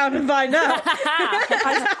 Fuck around and find out.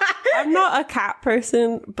 I'm not a cat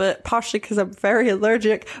person, but partially because I'm very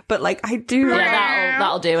allergic. But like, I do. Yeah,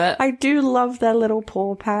 that'll do it. I do love their little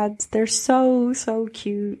paw pads. They're so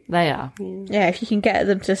cute. They are. Yeah, if you can get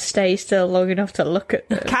them to stay still long enough to look at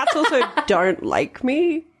them. Cats also don't like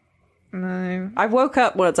me. No. I woke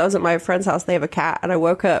up once. I was at my friend's house. They have a cat, and I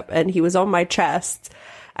woke up and he was on my chest,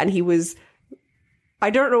 and he was. I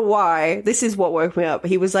don't know why. This is what woke me up.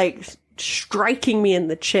 He was like striking me in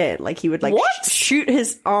the chin. Like he would like shoot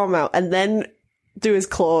his arm out and then do his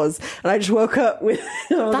claws. And I just woke up with...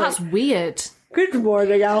 That's weird. Good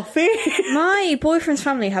morning, Alfie. My boyfriend's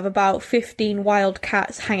family have about 15 wild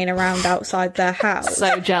cats hanging around outside their house.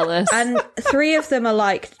 So jealous. And 3 of them are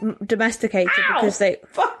like domesticated because they...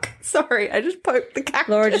 Fuck. Sorry, I just poked the cactus.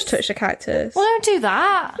 Laura just touched a cactus. Well, don't do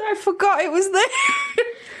that. I forgot it was there.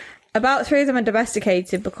 About 3 of them are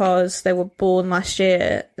domesticated because they were born last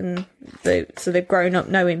year, and so they've grown up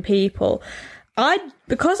knowing people.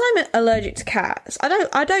 Because I'm allergic to cats,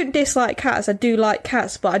 I don't dislike cats. I do like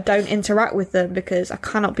cats, but I don't interact with them because I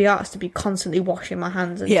cannot be asked to be constantly washing my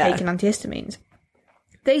hands and taking antihistamines.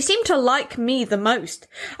 They seem to like me the most.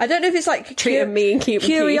 I don't know if it's like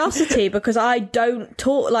curiosity because I don't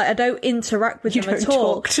talk, like I don't interact with them at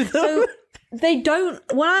all. Talk to them. So they don't,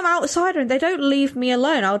 when I'm outside and they don't leave me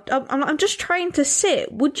alone. I'm just trying to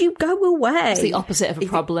sit. Would you go away? It's the opposite of a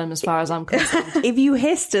problem as far as I'm concerned. If you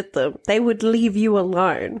hissed at them, they would leave you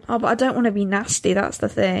alone. Oh, but I don't want to be nasty. That's the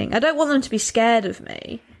thing. I don't want them to be scared of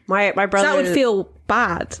me. My brother... That would feel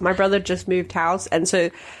bad. My brother just moved house, and so...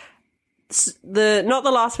 not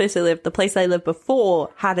the last place they lived, the place they lived before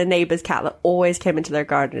had a neighbour's cat that always came into their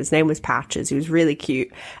garden. His name was Patches. He was really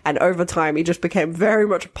cute. And over time, he just became very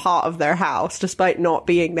much a part of their house, despite not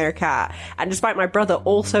being their cat. And despite my brother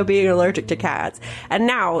also being allergic to cats. And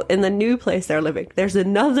now, in the new place they're living, there's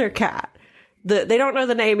another cat. They don't know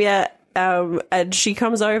the name yet. And she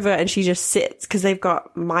comes over and she just sits because they've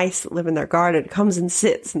got mice that live in their garden, comes and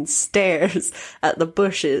sits and stares at the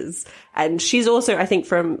bushes. And she's also, I think,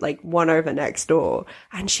 from like one over next door.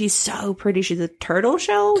 And she's so pretty. She's a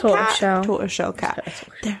tortoiseshell cat.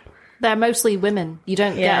 They're mostly women. You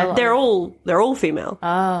don't get a lot. They're all female.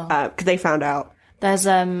 Oh. Cause they found out. There's,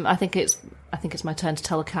 I think it's my turn to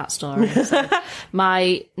tell a cat story. So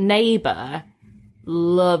my neighbour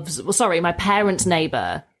my parents'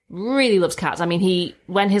 neighbour really loves cats. I mean,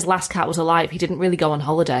 when his last cat was alive, he didn't really go on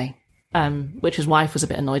holiday, which his wife was a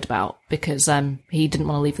bit annoyed about because he didn't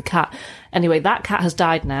want to leave the cat. Anyway, that cat has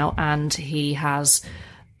died now, and he has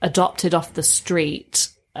adopted off the street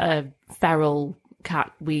a feral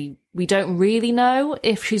cat. We don't really know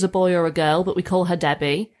if she's a boy or a girl, but we call her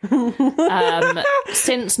Debbie.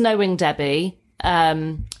 Since knowing Debbie,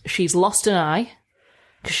 she's lost an eye.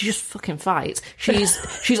 Because she just fucking fights.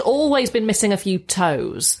 She's always been missing a few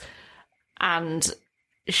toes, and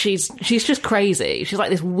she's just crazy. She's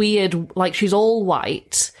like this weird, like she's all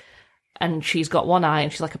white, and she's got one eye,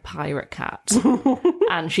 and she's like a pirate cat,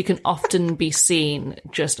 and she can often be seen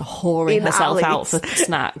just whoring herself out for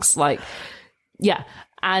snacks,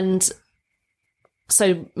 and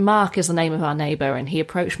so Mark is the name of our neighbour, and he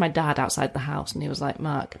approached my dad outside the house, and he was like,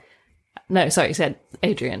 he said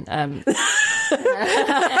Adrian.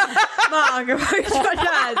 Mark, approached my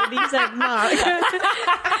dad, and he said Mark.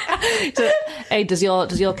 So, hey, does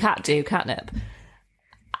your cat do catnip?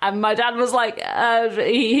 And my dad was like,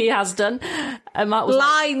 he has done. And Mark was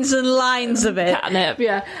lines and lines of it. Catnip,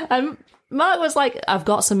 yeah. And Mark was like, I've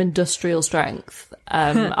got some industrial strength.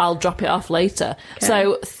 I'll drop it off later. Okay.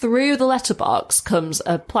 So through the letterbox comes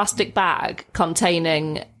a plastic bag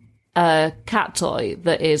containing a cat toy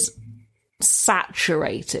that is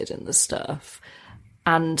saturated in the stuff.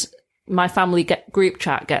 And my family group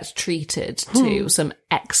chat gets treated to some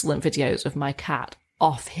excellent videos of my cat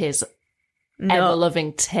off his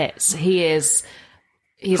ever-loving tits. He's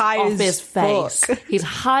high off as his face. fuck. He's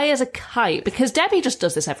high as a kite because Debbie just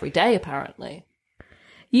does this every day, apparently.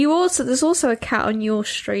 There's also a cat on your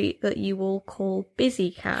street that you all call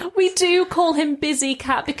Busy Cat. We do call him Busy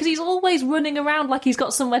Cat because he's always running around like he's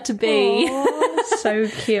got somewhere to be. Oh, so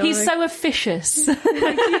cute. He's so officious.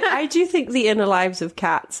 I do think the inner lives of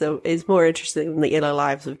cats is more interesting than the inner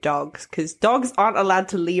lives of dogs, because dogs aren't allowed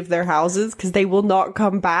to leave their houses because they will not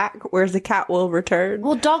come back, whereas a cat will return.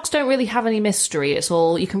 Well, dogs don't really have any mystery. It's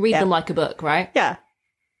all, you can read them like a book, right? Yeah.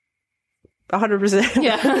 100%.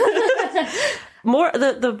 Yeah. More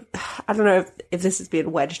the I don't know if this is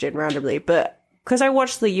being wedged in randomly, but because I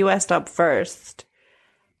watched the US dub first,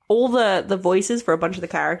 all the voices for a bunch of the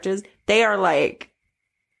characters, they are like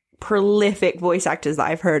prolific voice actors that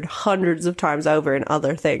I've heard hundreds of times over in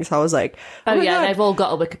other things. So I was like, oh yeah, God. they've all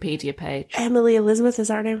got a Wikipedia page. Emily Elizabeth, is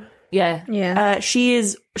that her name? Yeah. She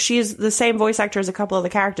is the same voice actor as a couple of the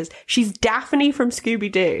characters. She's Daphne from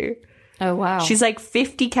Scooby-Doo. Oh, wow. She's like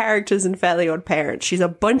 50 characters in Fairly Odd Parents. She's a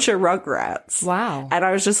bunch of Rugrats. Wow. And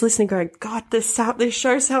I was just listening going, God, this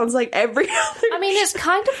show sounds like every other I mean, it's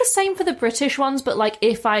kind of the same for the British ones, but like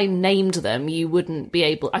if I named them, you wouldn't be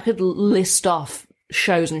able... I could list off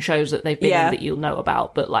shows and shows that they've been in that you'll know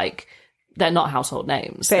about, but like they're not household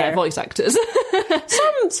names. Fair. They're voice actors.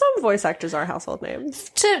 Some voice actors are household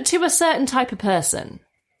names. To a certain type of person.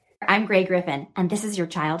 I'm Grey Griffin, and this is your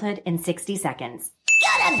childhood in 60 seconds. Go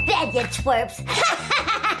to bed, you twerps!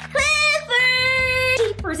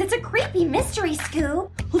 Clifford! Jeepers, it's a creepy mystery, Scoo.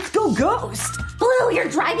 Let's go ghost. Blue, you're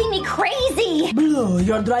driving me crazy. Blue,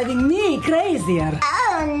 you're driving me crazier.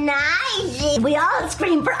 Oh, nice! We all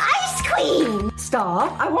scream for ice cream!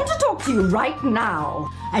 Stop. I want to talk to you right now.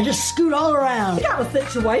 I just scoot all around. We got a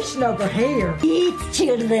situation over here. Eat,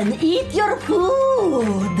 children, eat your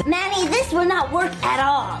food! Manny, this will not work at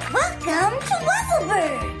all. Welcome to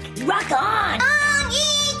Wuzzleburg! Rock on!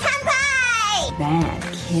 Bad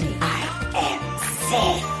kitty. I am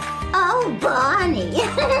sick. Oh, Bonnie.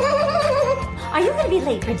 Are you going to be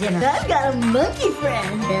late for dinner? I've got a monkey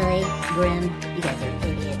friend. Billy, Grim, you guys are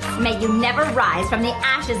idiots. May you never rise from the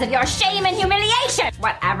ashes of your shame and humiliation.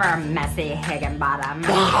 Whatever, messy Higginbottom.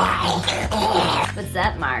 What's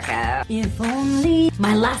up, Marco? If only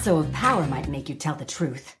my lasso of power might make you tell the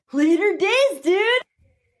truth. later days, dude.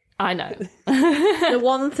 I know. The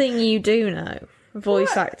one thing you do know,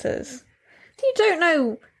 voice actors, you don't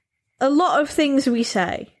know a lot of things we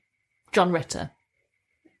say. John Ritter.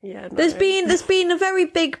 Yeah, no. There's been a very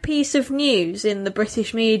big piece of news in the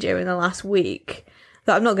British media in the last week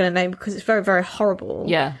that I'm not going to name because it's very, very horrible.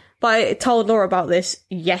 Yeah. But I told Laura about this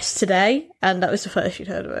yesterday, and that was the first she'd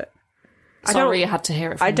heard of it. Sorry, you had to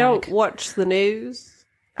hear it from I don't Meg. watch the news.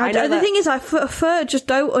 The thing is, I just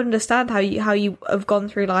don't understand how you have gone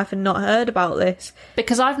through life and not heard about this.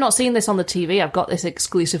 Because I've not seen this on the TV. I've got this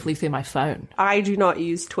exclusively through my phone. I do not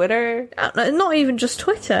use Twitter. Not even just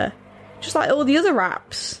Twitter. Just like all the other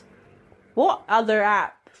apps. What other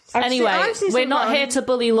apps? Anyway, we're not here to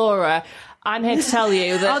bully Laura. I'm here to tell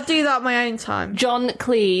you that... I'll do that at my own time. John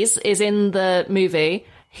Cleese is in the movie.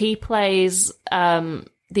 He plays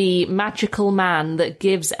the magical man that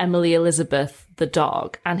gives Emily Elizabeth the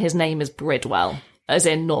dog, and his name is Bridwell, as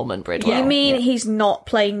in Norman Bridwell. You mean he's not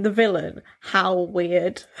playing the villain? How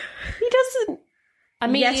weird. He doesn't... I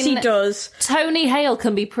mean, yes, he does. Tony Hale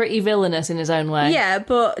can be pretty villainous in his own way. Yeah,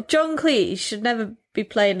 but John Cleese should never be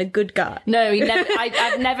playing a good guy. No, he never.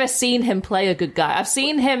 I've never seen him play a good guy. I've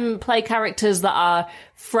seen him play characters that are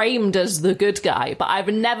framed as the good guy, but I've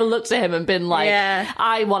never looked at him and been like,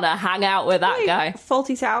 I want to hang out with that guy.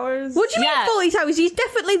 Fawlty Towers? What do you mean Fawlty Towers? He's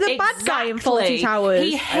definitely the bad guy in Fawlty Towers.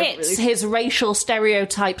 He hits his racial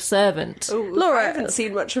stereotype servant. Laura, I haven't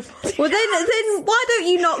seen much of Fawlty Well, then why don't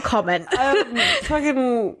you not comment?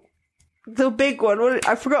 Fucking... The big one.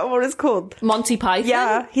 I forgot what it's called. Monty Python?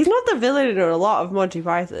 Yeah. He's not the villain in a lot of Monty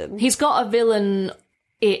Python. He's got a villain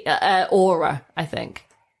aura, I think.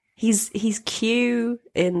 He's Q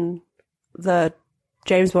in the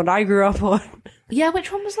James Bond I grew up on. Yeah,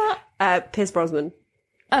 which one was that? Pierce Brosnan.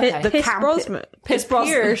 Okay. Pierce Brosnan. Piss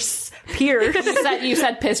Brosnan. Pierce. You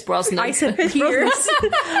said Piss Brosnan. I said Pierce.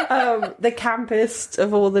 The campest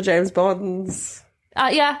of all the James Bonds.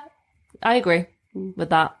 Yeah, I agree with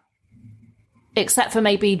that. Except for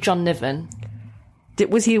maybe John Niven.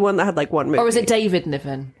 Was he one that had like one movie? Or is it David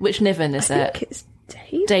Niven? Which Niven is it? I think it's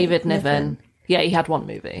David Niven. Yeah, he had one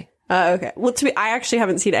movie. Okay. Well, I actually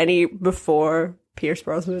haven't seen any before Pierce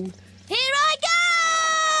Brosnan. Here I go!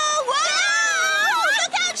 Whoa!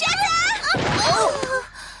 Look out, Jetta! Oh.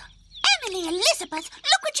 Emily, Elizabeth,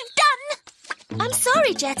 look what you've done! I'm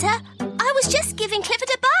sorry, Jetta. I was just giving Clifford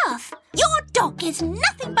a bath. Your dog is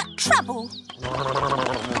nothing but trouble.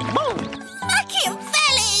 Machiavelli!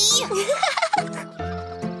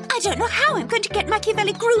 I don't know how I'm going to get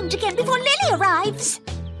Machiavelli groomed again before Lily arrives.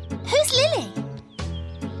 Who's Lily?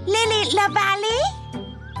 Lily Lavallee?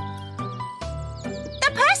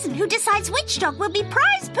 The person who decides which dog will be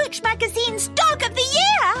Prize Pooch Magazine's Dog of the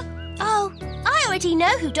Year. Oh, I already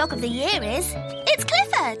know who Dog of the Year is. It's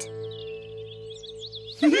Clifford.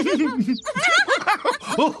 Clifford!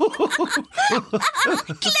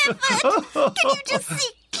 Can you just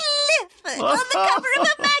see Clifford on the cover of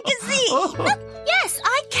a magazine? Yes,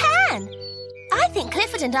 I can. I think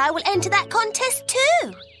Clifford and I will enter that contest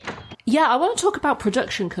too. Yeah, I want to talk about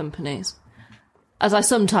production companies, as I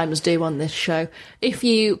sometimes do on this show. If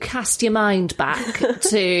you cast your mind back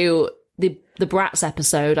to the Bratz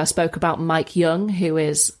episode, I spoke about Mike Young, who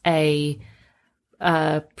is a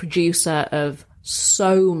producer of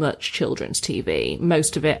so much children's TV,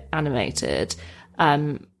 most of it animated.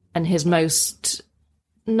 And his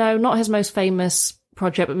not his most famous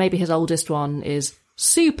project, but maybe his oldest one is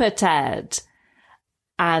Super Ted.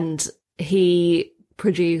 And he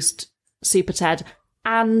produced Super Ted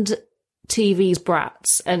and TV's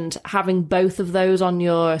Bratz. And having both of those on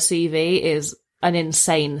your CV is an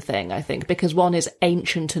insane thing, I think, because one is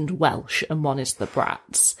ancient and Welsh and one is the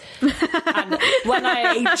Bratz. And when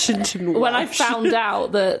I found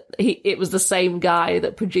out that it was the same guy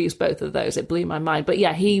that produced both of those, it blew my mind. But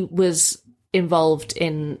yeah, he was involved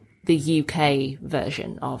in the UK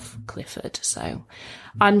version of Clifford. So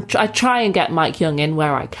I try and get Mike Young in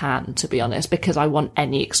where I can, to be honest, because I want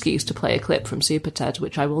any excuse to play a clip from Super Ted,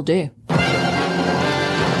 which I will do.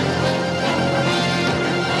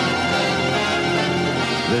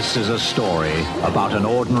 This is a story about an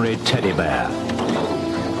ordinary teddy bear.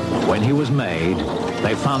 When he was made,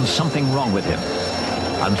 they found something wrong with him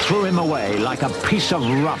and threw him away like a piece of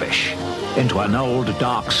rubbish into an old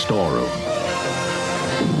dark storeroom.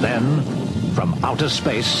 Then, from outer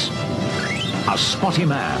space, a spotty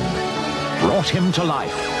man brought him to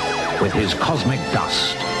life with his cosmic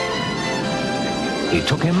dust. He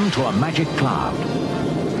took him to a magic cloud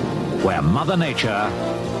where Mother Nature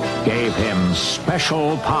gave him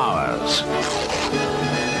special powers.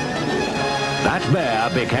 That bear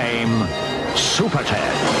became Super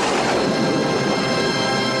Ted.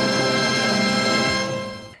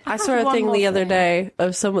 I saw a thing the other day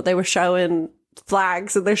of someone, they were showing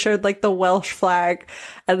flags, and they showed like the Welsh flag,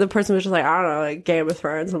 and the person was just like, I don't know, like Game of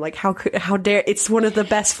Thrones. I'm like, how dare, it's one of the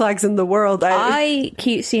best flags in the world. I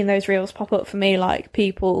keep seeing those reels pop up for me, like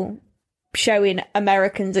people showing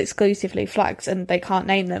Americans exclusively flags and they can't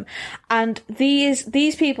name them, and these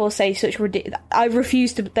people say such ridiculous. I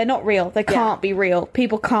refuse to. They're not real. They can't be real.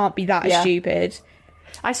 People can't be that stupid.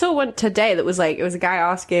 I saw one today that was like, it was a guy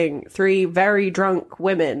asking 3 very drunk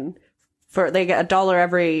women for, they get $1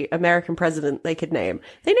 every American president they could name.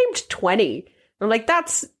 They named 20. I'm like,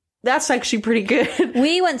 that's actually pretty good.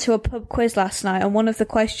 We went to a pub quiz last night, and one of the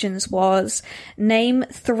questions was, name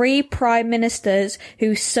 3 prime ministers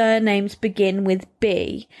whose surnames begin with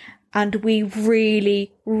B. And we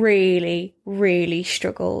really, really, really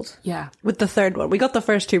struggled. Yeah. With the third one. We got the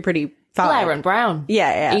first 2 pretty fast. Blair and Brown.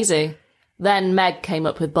 Yeah. Easy. Then Meg came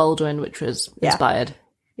up with Baldwin, which was inspired.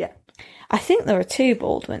 Yeah. I think there are 2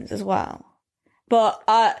 Baldwins as well. But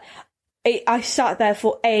I sat there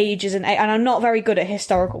for ages and I'm not very good at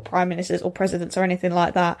historical prime ministers or presidents or anything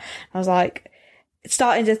like that. I was like,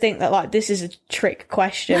 starting to think that like this is a trick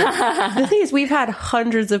question. The thing is, we've had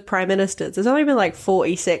hundreds of prime ministers. There's only been like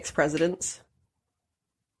 46 presidents.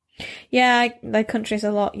 Yeah, the country's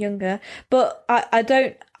a lot younger. But I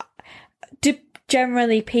don't... Do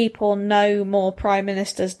generally people know more prime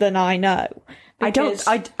ministers than I know?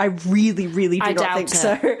 I really, really do not think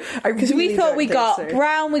so. Because we thought we got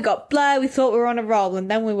Brown, we got Blair, we thought we were on a roll,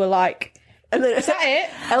 and then we were like, and then, is that it?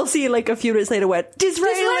 Elsie, like a few minutes later, went,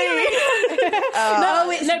 Disraeli! No,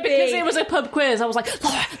 because it was a pub quiz. I was like,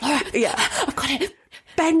 Laura, yeah, I've got it.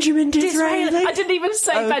 Benjamin Disraeli. I didn't even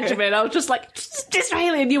say Benjamin. I was just like,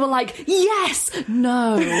 Disraeli. And you were like, yes,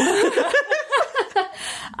 no.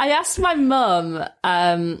 I asked my mum,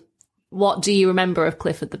 what do you remember of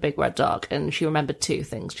Clifford the Big Red Dog? And she remembered two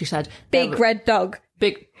things. She said... Big red dog.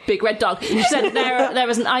 Big red dog. She said there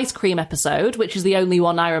was an ice cream episode, which is the only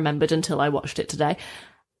one I remembered until I watched it today.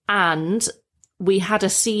 And we had a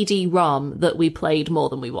CD-ROM that we played more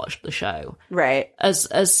than we watched the show. Right. As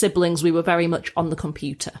siblings, we were very much on the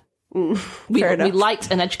computer. We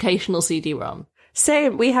liked an educational CD-ROM.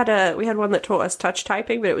 Same. We had one that taught us touch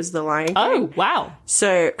typing, but it was The Lion King. Oh, wow.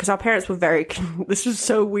 So, because our parents were this was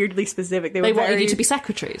so weirdly specific. They wanted you to be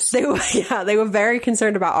secretaries. They were very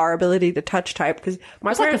concerned about our ability to touch type, because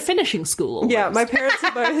it's like a finishing school. Almost. Yeah, my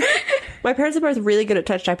parents are both really good at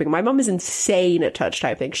touch typing. My mum is insane at touch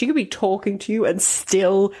typing. She could be talking to you and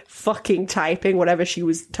still fucking typing whatever she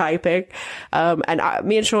was typing.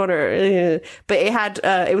 Me and Sean are, but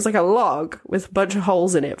it was like a log with a bunch of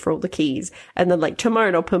holes in it for all the keys, and then like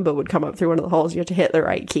Timon or Pumbaa would come up through one of the holes. You had to hit the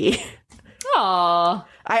right key. Aww.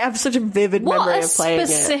 I have such a vivid memory of playing it. What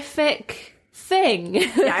a specific thing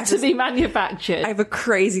to be manufactured. I have a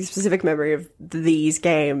crazy specific memory of these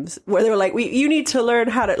games where they were like, you need to learn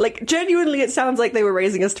how to, like, genuinely it sounds like they were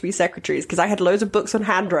raising us to be secretaries, because I had loads of books on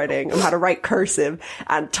handwriting and how to write cursive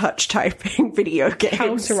and touch typing video games.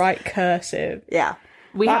 How to write cursive. Yeah.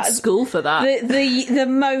 We had school for that. The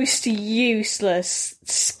most useless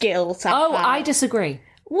skill to have. Oh, I disagree.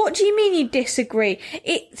 What do you mean you disagree?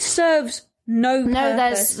 It serves no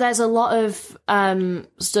purpose. There's a lot of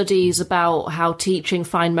studies about how teaching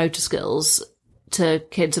fine motor skills to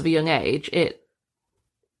kids of a young age,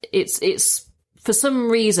 it's for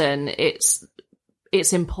some reason it's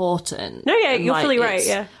important. No, yeah, you're fully right,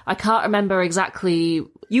 yeah. I can't remember exactly.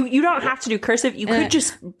 You don't have to do cursive. You could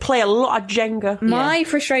just play a lot of Jenga. My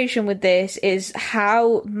frustration with this is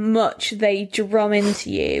how much they drum into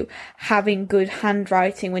you having good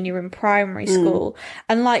handwriting when you're in primary school.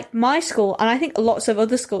 And like my school, and I think lots of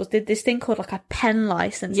other schools did this thing called like a pen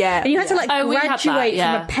license. Yeah. And you had to like graduate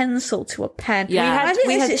from a pencil to a pen. Yeah. I think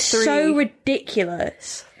this is so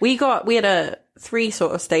ridiculous. We had 3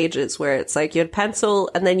 sort of stages where it's like you had pencil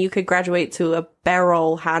and then you could graduate to a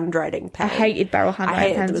barrel handwriting pen. I hated barrel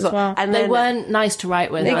handwriting pens as well. And they weren't nice to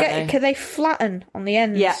write with. Could they flatten on the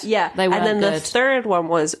ends? Yeah. They weren't and then good. the third one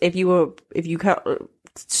was if you got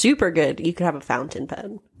super good, you could have a fountain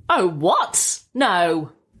pen. Oh, what?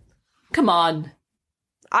 No. Come on.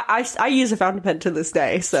 I use a fountain pen to this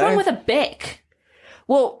day. So what's wrong with a Bic?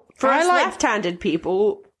 Well, for us left-handed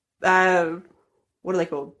people, what are they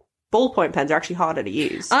called? Ballpoint pens are actually harder to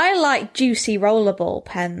use. I like juicy rollerball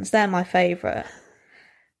pens. They're my favourite.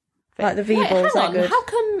 Like the V-balls, they're good. How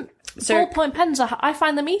come ballpoint pens I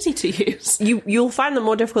find them easy to use? You'll find them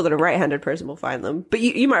more difficult than a right-handed person will find them. But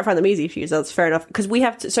you might find them easy to use. That's fair enough. Because we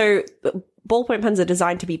have to... So ballpoint pens are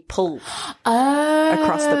designed to be pulled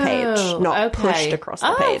across the page, not pushed across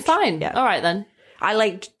the page. Oh, fine. Yeah. All right, then. I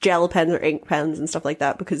liked gel pens or ink pens and stuff like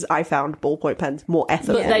that because I found ballpoint pens more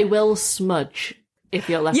ethical. But they will smudge. If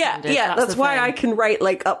you're left-handed. Yeah, that's why I can write,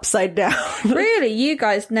 like, upside down. Really? You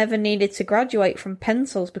guys never needed to graduate from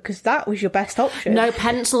pencils because that was your best option. No,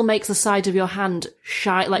 pencil makes the side of your hand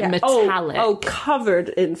shine, like metallic. Oh, covered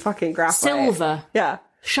in fucking graphite. Silver. Yeah.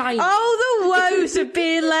 Shiny. Oh, the woes of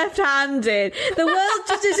being left-handed. The world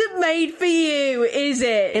just isn't made for you, is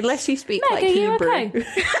it? Unless you speak Meg, like are you Hebrew. okay?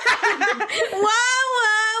 Wow.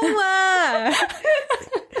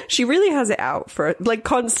 She really has it out for, like,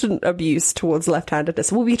 constant abuse towards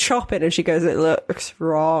left-handedness. We'll be chopping and she goes, it looks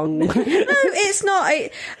wrong. No, it's not.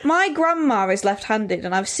 My grandma is left-handed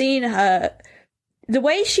and I've seen her... The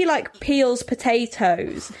way she, like, peels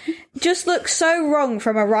potatoes just looks so wrong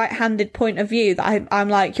from a right-handed point of view that I'm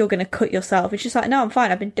like, you're going to cut yourself. And she's like, no, I'm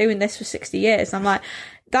fine. I've been doing this for 60 years. And I'm like,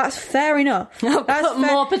 that's fair enough. That's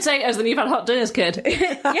more potatoes than you've had hot dinners, kid.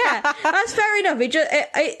 Yeah, that's fair enough.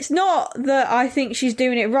 It's not that I think she's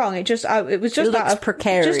doing it wrong. It was just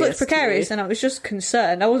precarious. It just looks precarious, and I was just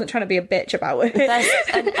concerned. I wasn't trying to be a bitch about it. There's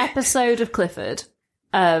an episode of Clifford.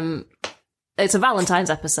 It's a Valentine's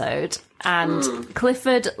episode, and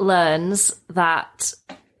Clifford learns that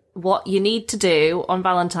what you need to do on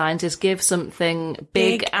Valentine's is give something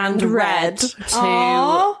big and red to...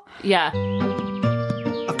 Aww. Yeah.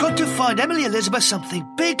 I've got to find Emily Elizabeth something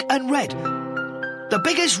big and red. The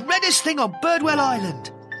biggest, reddest thing on Birdwell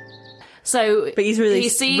Island. So, but he's really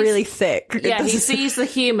thick. Yeah, he sees the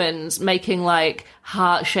humans making, like,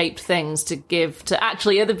 heart-shaped things to give to...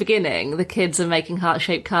 Actually, at the beginning, the kids are making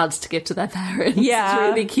heart-shaped cards to give to their parents. Yeah. It's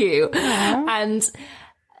really cute. Aww.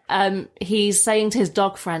 And he's saying to his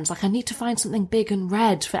dog friends, like, I need to find something big and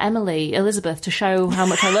red for Emily Elizabeth to show how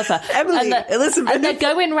much I love her. Elizabeth. And they're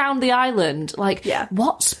going round the island, like,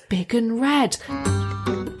 what's big and red?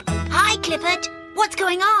 Hi, Clifford. What's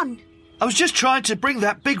going on? I was just trying to bring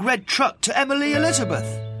that big red truck to Emily Elizabeth.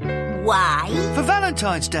 Why? For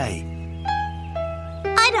Valentine's Day.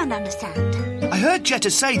 I don't understand. I heard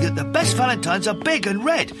Jetta say that the best Valentines are big and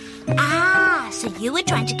red. Ah, so you were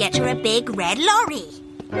trying to get her a big red lorry.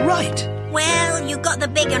 Right. Well, you got the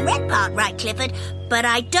big and red part right, Clifford, but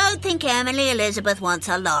I don't think Emily Elizabeth wants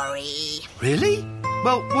a lorry. Really?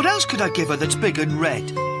 Well, what else could I give her that's big and red?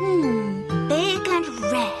 Big and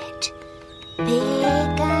red. Big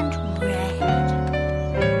and red.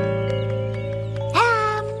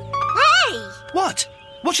 Hey! What?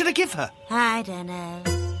 What should I give her? I don't know.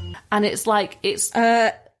 And it's like, it's...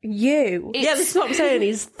 you. Yeah, that's what I'm saying.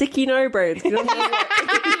 He's thicky no brains. You know what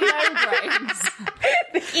I mean?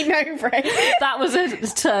 Thicky no brains. That was a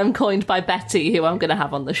term coined by Betty, who I'm going to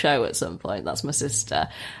have on the show at some point. That's my sister.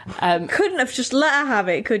 Couldn't have just let her have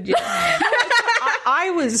it, could you?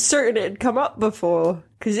 I was certain it had come up before,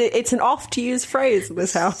 because it's an oft-used phrase in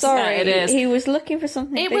this house. Sorry, Yeah, it is. He was looking for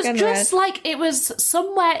something It big was and just red. like, it was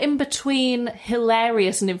somewhere in between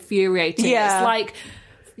hilarious and infuriating. Yeah. It's like,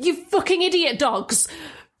 you fucking idiot dogs.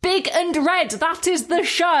 Big and red, that is the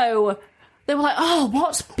show. They were like, oh,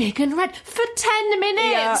 what's big and red? For 10 minutes!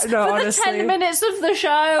 Yeah, no, for honestly. the 10 minutes of the show.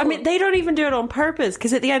 I mean, they don't even do it on purpose,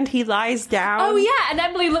 because at the end he lies down. Oh, yeah, and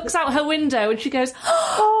Emily looks out her window and she goes,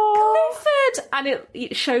 oh, Clifford! And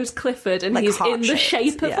it shows Clifford, and Like he's in the heart-shaped,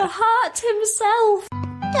 shape of yeah. a heart himself.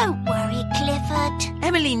 Don't worry, Clifford.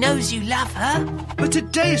 Emily knows you love her. But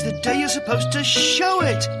today is the day you're supposed to show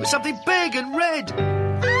it with something big and red.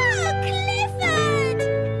 Oh, Clifford!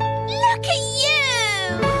 Look at you!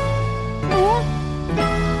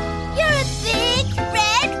 You're a big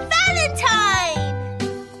red Valentine!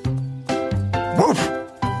 Woof!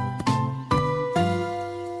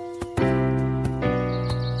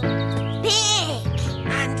 Big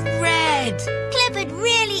and red! Clifford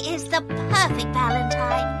really is the perfect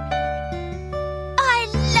Valentine. I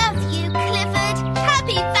love you, Clifford.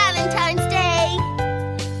 Happy Valentine's Day!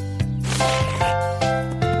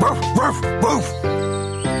 Woof, woof, woof!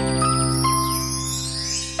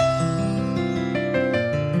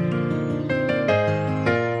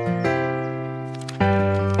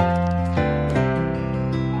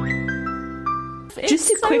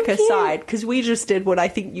 Just a so quick cute. aside, because we just did what I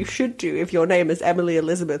think you should do if your name is Emily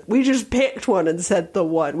Elizabeth. We just picked one and said the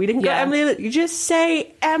one. We didn't go Yeah. Emily. You just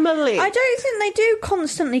say Emily. I don't think they do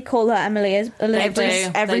constantly call her Emily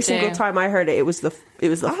Elizabeth. Every They single do. time I heard it, it was the full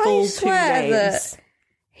I two swear names. that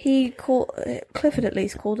he called Clifford at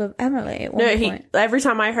least called her Emily at one No, point. every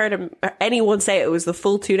time I heard anyone say it was the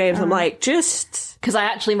full two names, I'm like, just... Because I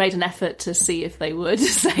actually made an effort to see if they would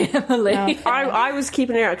say Emily. Okay. I was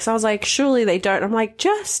keeping it out because I was like, surely they don't. I'm like,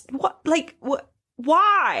 just, what, like, what,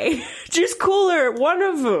 why? Just call her one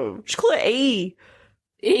of them. Just call her E.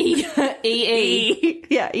 E.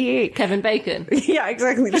 Yeah, E. Kevin Bacon. Yeah,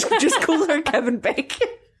 exactly. Just call her Kevin Bacon.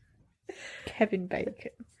 Kevin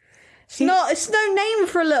Bacon. It's no name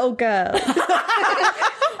for a little girl.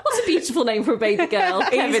 What's a beautiful name for a baby girl?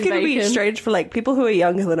 Kevin It's going to be Bacon. strange for, like, people who are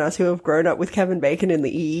younger than us who have grown up with Kevin Bacon in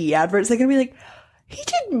the EE adverts. They're going to be like, he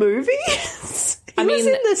did movies? He was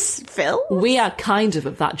in this film? We are kind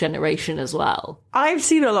of that generation as well. I've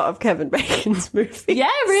seen a lot of Kevin Bacon's movies. Yeah,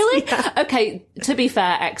 really? Yeah. Okay, to be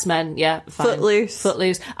fair, X-Men, yeah, fine.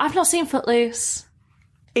 Footloose. I've not seen Footloose.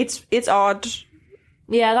 It's odd.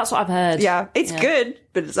 Yeah, that's what I've heard. Yeah, it's good,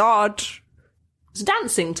 but it's odd. It's a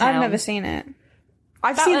dancing town. I've never seen it.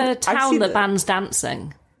 I've seen a town that bans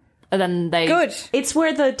dancing. And then they... Good. It's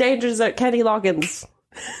where the dangers at Kenny Loggins.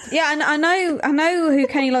 Yeah, and I know who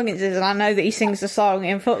Kenny Loggins is, and I know that he sings the song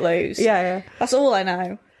in Footloose. Yeah. That's all I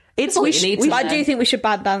know. That's all you need to I know. do think we should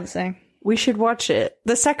ban dancing. We should watch it.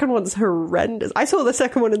 The second one's horrendous. I saw the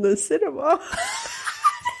second one in the cinema.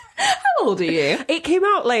 How old are you? It came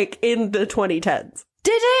out, like, in the 2010s.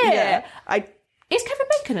 Did it? Yeah. Is Kevin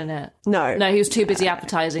Bacon in it? No. No, he was too busy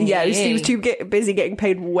advertising. Yeah, he was too busy getting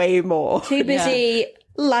paid way more. Too busy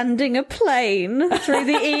landing a plane through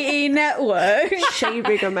the EE network.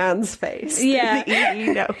 Shaving a man's face. Yeah. through the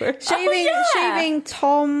EE network. Shaving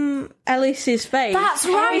Tom Ellis's face. That's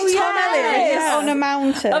right, Tom yes. Ellis on a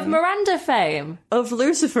mountain. Of Miranda fame. Of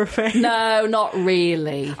Lucifer fame. No, not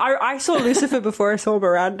really. I saw Lucifer before I saw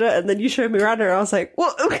Miranda, and then you showed Miranda, and I was like,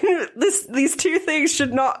 well, these two things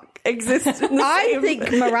should not exist in the same. I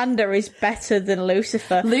think Miranda is better than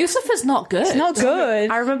Lucifer. Lucifer's not good. It's not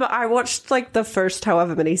good. I remember I watched like the first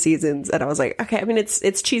however many seasons, and I was like, okay, I mean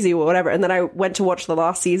it's cheesy or whatever. And then I went to watch the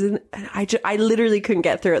last season, and I literally couldn't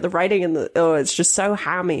get through it. The writing and it's just so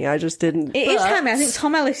hammy. I just didn't. It is hammy. I think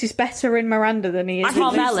Tom Ellis is better in Miranda than he is.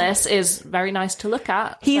 Tom Ellis is very nice to look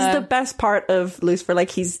at. He's the best part of Lucifer.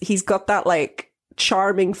 Like he's got that like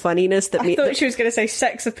charming funniness that I thought she was going to say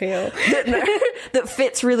sex appeal. that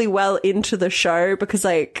fits really well into the show, because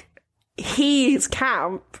like he's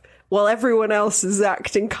camp while everyone else is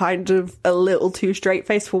acting kind of a little too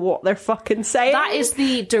straight-faced for what they're fucking saying. That is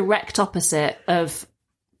the direct opposite of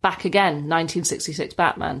Back Again, 1966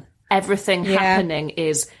 Batman. Everything happening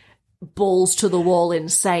is balls to the wall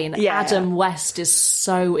insane. Adam West is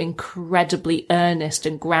so incredibly earnest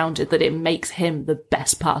and grounded that it makes him the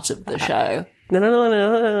best part of the show.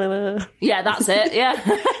 No. Yeah, that's it. Yeah.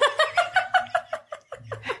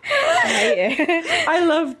 I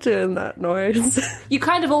love doing that noise. You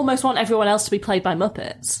kind of almost want everyone else to be played by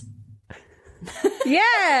Muppets.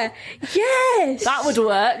 Yeah. Yes. That would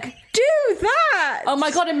work. Do that. Oh my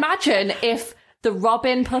god, imagine if the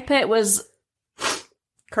Robin puppet was...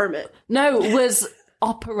 Kermit. No, was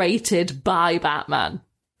operated by Batman.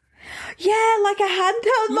 Yeah, like a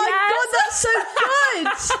handheld. My god, that's so good.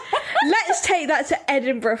 Let's take that to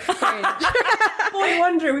Edinburgh Fringe. Boy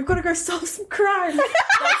Wonder, we've got to go solve some crime.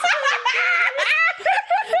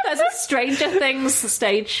 There's a Stranger Things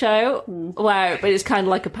stage show where it's kind of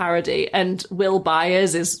like a parody, and Will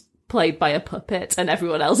Byers is played by a puppet and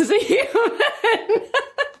everyone else is a human.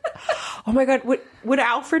 Oh my god, would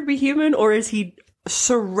Alfred be human, or is he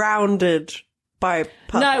surrounded by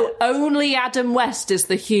puppets? No, only Adam West is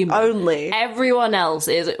the human. Only. Everyone else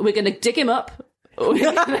is... We're going to dig him up.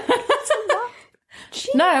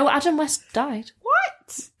 No, Adam West died.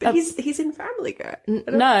 What? But he's in Family Guy.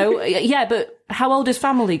 No, yeah, but how old is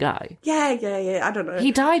Family Guy? Yeah, I don't know.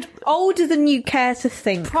 He died... Older than you care to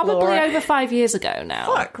think, Probably Laura. over 5 years ago now.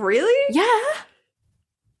 Fuck, really? Yeah.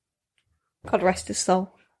 God rest his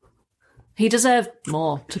soul. He deserved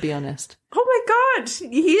more, to be honest. Oh my god,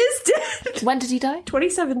 he is dead. When did he die?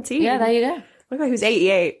 2017. Yeah, there you go. Oh my god, he was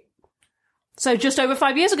 88. So just over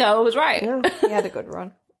 5 years ago, I was right. Yeah, he had a good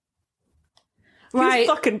run. Right. He's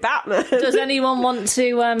fucking Batman. Does anyone want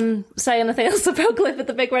to say anything else about Clifford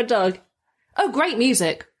the Big Red Dog? Oh, great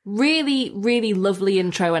music. Really, really lovely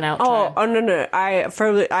intro and outro. Oh no!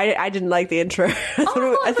 I didn't like the intro. I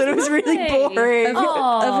thought it was really boring. Of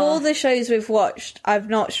all the shows we've watched, I've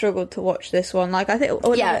not struggled to watch this one. Like I think,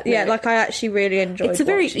 like I actually really enjoyed. It's a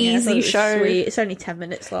very easy show. Sweet. It's only 10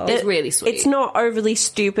 minutes long. It's really sweet. It's not overly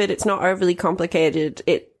stupid. It's not overly complicated.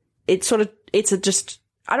 It's just.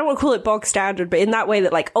 I don't want to call it bog standard, but in that way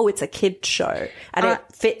that like, oh, it's a kid show, and it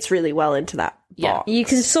fits really well into that. Yeah, you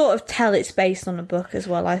can sort of tell it's based on a book as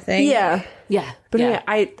well, I think. Yeah. But yeah.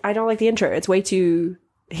 I don't like the intro. It's way too,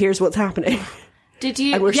 here's what's happening. Did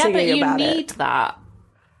you? And we're yeah, but singing you about need that.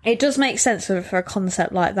 It does make sense for a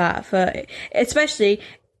concept like that, especially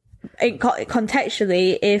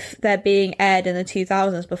contextually, if they're being aired in the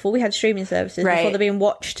 2000s, before we had streaming services, before they're being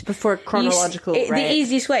watched. Before chronological, the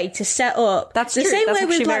easiest way to set up. That's the true. same That's way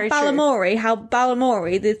with like Balamory, how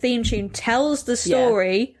Balamory, the theme tune tells the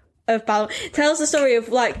story of tells the story of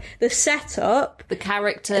like the setup, the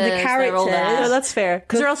characters, they're all there. No, that's fair,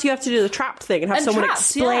 because or else you have to do the trapped thing and have someone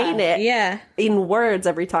explain it in words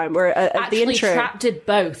every time. Where actually, the intro, Trapped did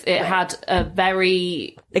both. It had a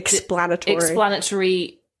very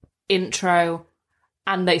explanatory intro,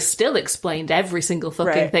 and they still explained every single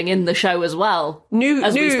fucking thing in the show as well.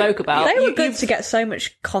 As we spoke about. They were good to get so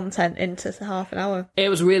much content into half an hour. It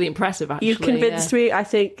was really impressive, actually. You've convinced me. I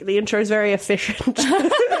think the intro is very efficient.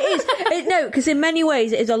 It is. No, because in many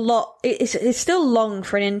ways it is a lot. It's still long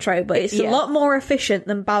for an intro, but it's a lot more efficient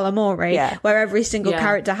than Balamory, where every single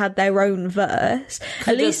character had their own verse.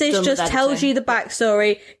 At least this just tells you the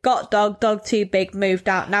backstory. Got dog too big, moved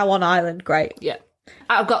out, now on island. Great. Yeah.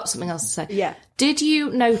 I've got something else to say. Yeah. Did you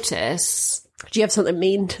notice... Do you have something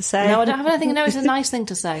mean to say? No, I don't have anything. No, it's a nice thing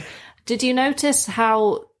to say. Did you notice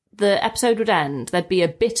how the episode would end? There'd be a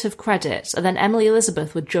bit of credits, and then Emily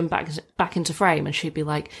Elizabeth would jump back into frame, and she'd be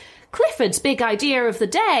like, Clifford's big idea of the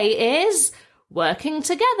day is working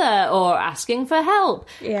together or asking for help.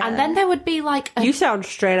 Yeah. And then there would be like... You sound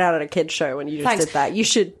straight out of a kid's show when you just did that. You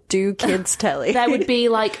should do kids' telly. There would be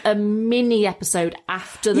like a mini episode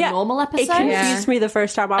after the normal episode. It confused me the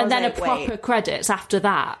first time. I was then like, a proper credits after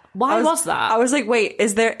that. Why was that? I was like, wait,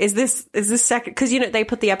 is this second? Because they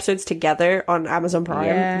put the episodes together on Amazon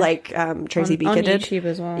Prime, like Tracy Beacon did. On YouTube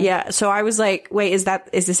as well. Yeah, so I was like, wait, is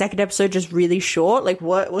the second episode just really short? Like,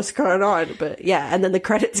 what's going on? But yeah, and then the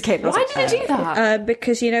credits came. Why did you do that?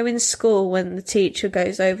 Because in school when the teacher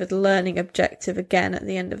goes over the learning objective again at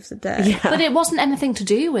the end of the day, but it wasn't anything to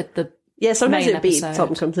do with the sometimes main it'd be episode.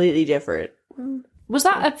 something completely different. Was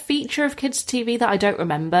that a feature of kids' TV that I don't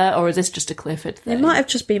remember, or is this just a Clifford thing? It might have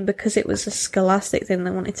just been because it was a scholastic thing.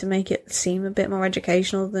 They wanted to make it seem a bit more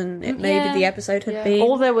educational than it maybe the episode had been.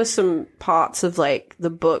 Or there was some parts of like the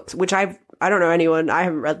books, which I've I don't know anyone. I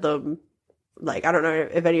haven't read them. Like, I don't know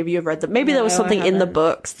if any of you have read them. Maybe there was something in the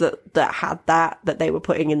books that had that they were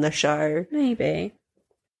putting in the show. Maybe.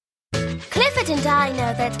 Clifford and I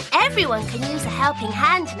know that everyone can use a helping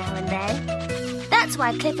hand now and then. That's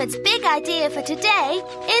why Clifford's big idea for today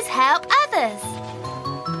is help others.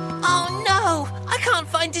 Oh no, I can't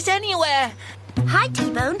find it anywhere. Hi,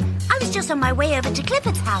 T-Bone. I was just on my way over to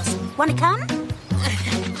Clifford's house. Want to come?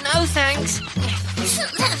 No, thanks.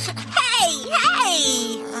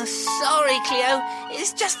 Hey! Oh, sorry, Cleo.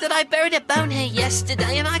 It's just that I buried a bone here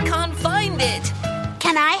yesterday and I can't find it.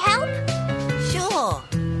 Can I help? Sure.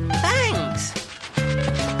 Thanks.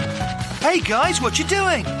 Hey, guys, what you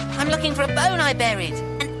doing? I'm looking for a bone I buried.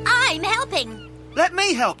 And I'm helping. Let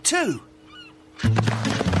me help, too.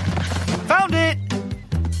 Found it!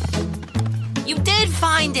 You did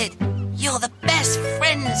find it. You're the best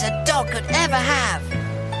friends a dog could ever have.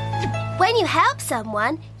 When you help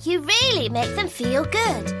someone, you really make them feel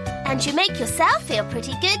good. And you make yourself feel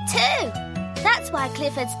pretty good too. That's why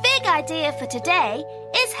Clifford's big idea for today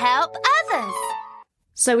is help others.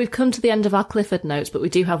 So we've come to the end of our Clifford notes, but we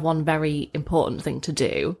do have one very important thing to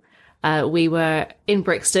do. We were in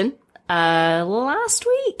Brixton last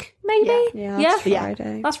week, maybe? Yeah, last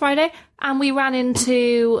Friday. Last Friday. And we ran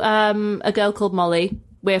into a girl called Molly.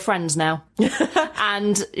 We're friends now.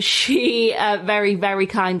 And she very, very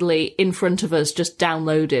kindly, in front of us, just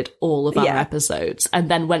downloaded all of our episodes and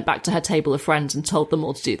then went back to her table of friends and told them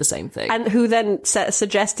all to do the same thing. And who then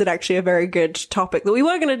suggested actually a very good topic that we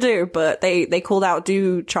were going to do, but they called out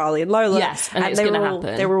do Charlie and Lola. Yes, and it's going to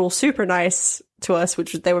happen. They were all super nice to us,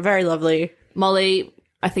 they were very lovely. Molly,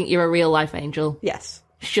 I think you're a real life angel. Yes.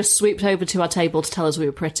 She just swooped over to our table to tell us we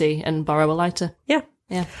were pretty and borrow a lighter. Yeah.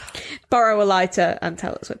 Yeah. Borrow a lighter and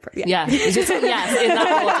tell us we're pretty. Yeah. Yes, in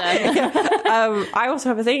that order. I also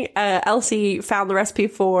have a thing. Elsie found the recipe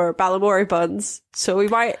for Balamori buns, so we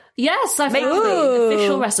might... Yes, I found the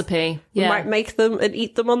official recipe. Yeah. We might make them and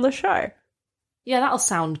eat them on the show. Yeah, that'll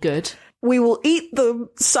sound good. We will eat them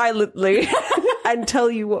silently and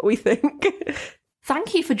tell you what we think.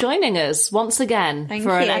 Thank you for joining us once again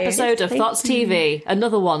for an episode of Thoughts TV.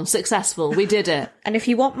 Another one, successful. We did it. And if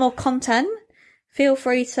you want more content, feel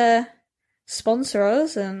free to sponsor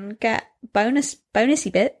us and get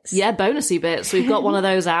bonusy bits. Yeah, bonusy bits. We've got one of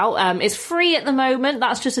those out. It's free at the moment.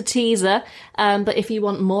 That's just a teaser. But if you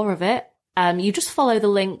want more of it, you just follow the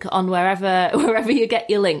link on wherever you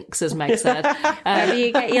get your links, as Meg said. Wherever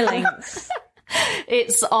you get your links.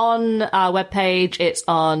 It's on our webpage. It's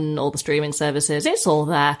on all the streaming services. It's all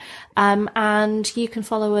there. And you can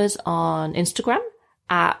follow us on Instagram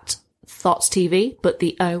at Thoughts TV, but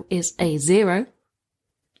the O is a 0.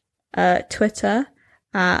 Twitter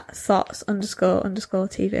at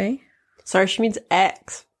thoughts__TV. Sorry, she means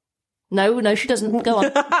X. No, she doesn't. Go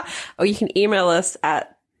on. Or you can email us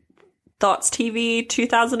at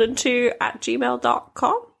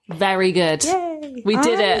thoughtsTV2002@gmail.com. Very good. Yay. We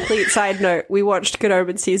did it. Complete side note, we watched Good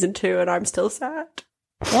Omens season 2 and I'm still sad.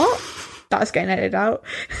 What? That's getting edited out.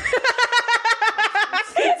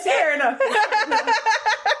 It's fair enough.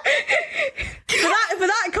 For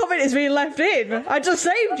that comment is being left in. I just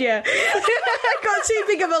saved you. I got too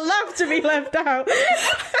big of a laugh to be left out.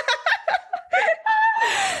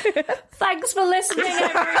 Thanks for listening,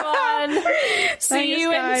 everyone. See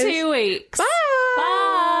you in 2 weeks. Bye.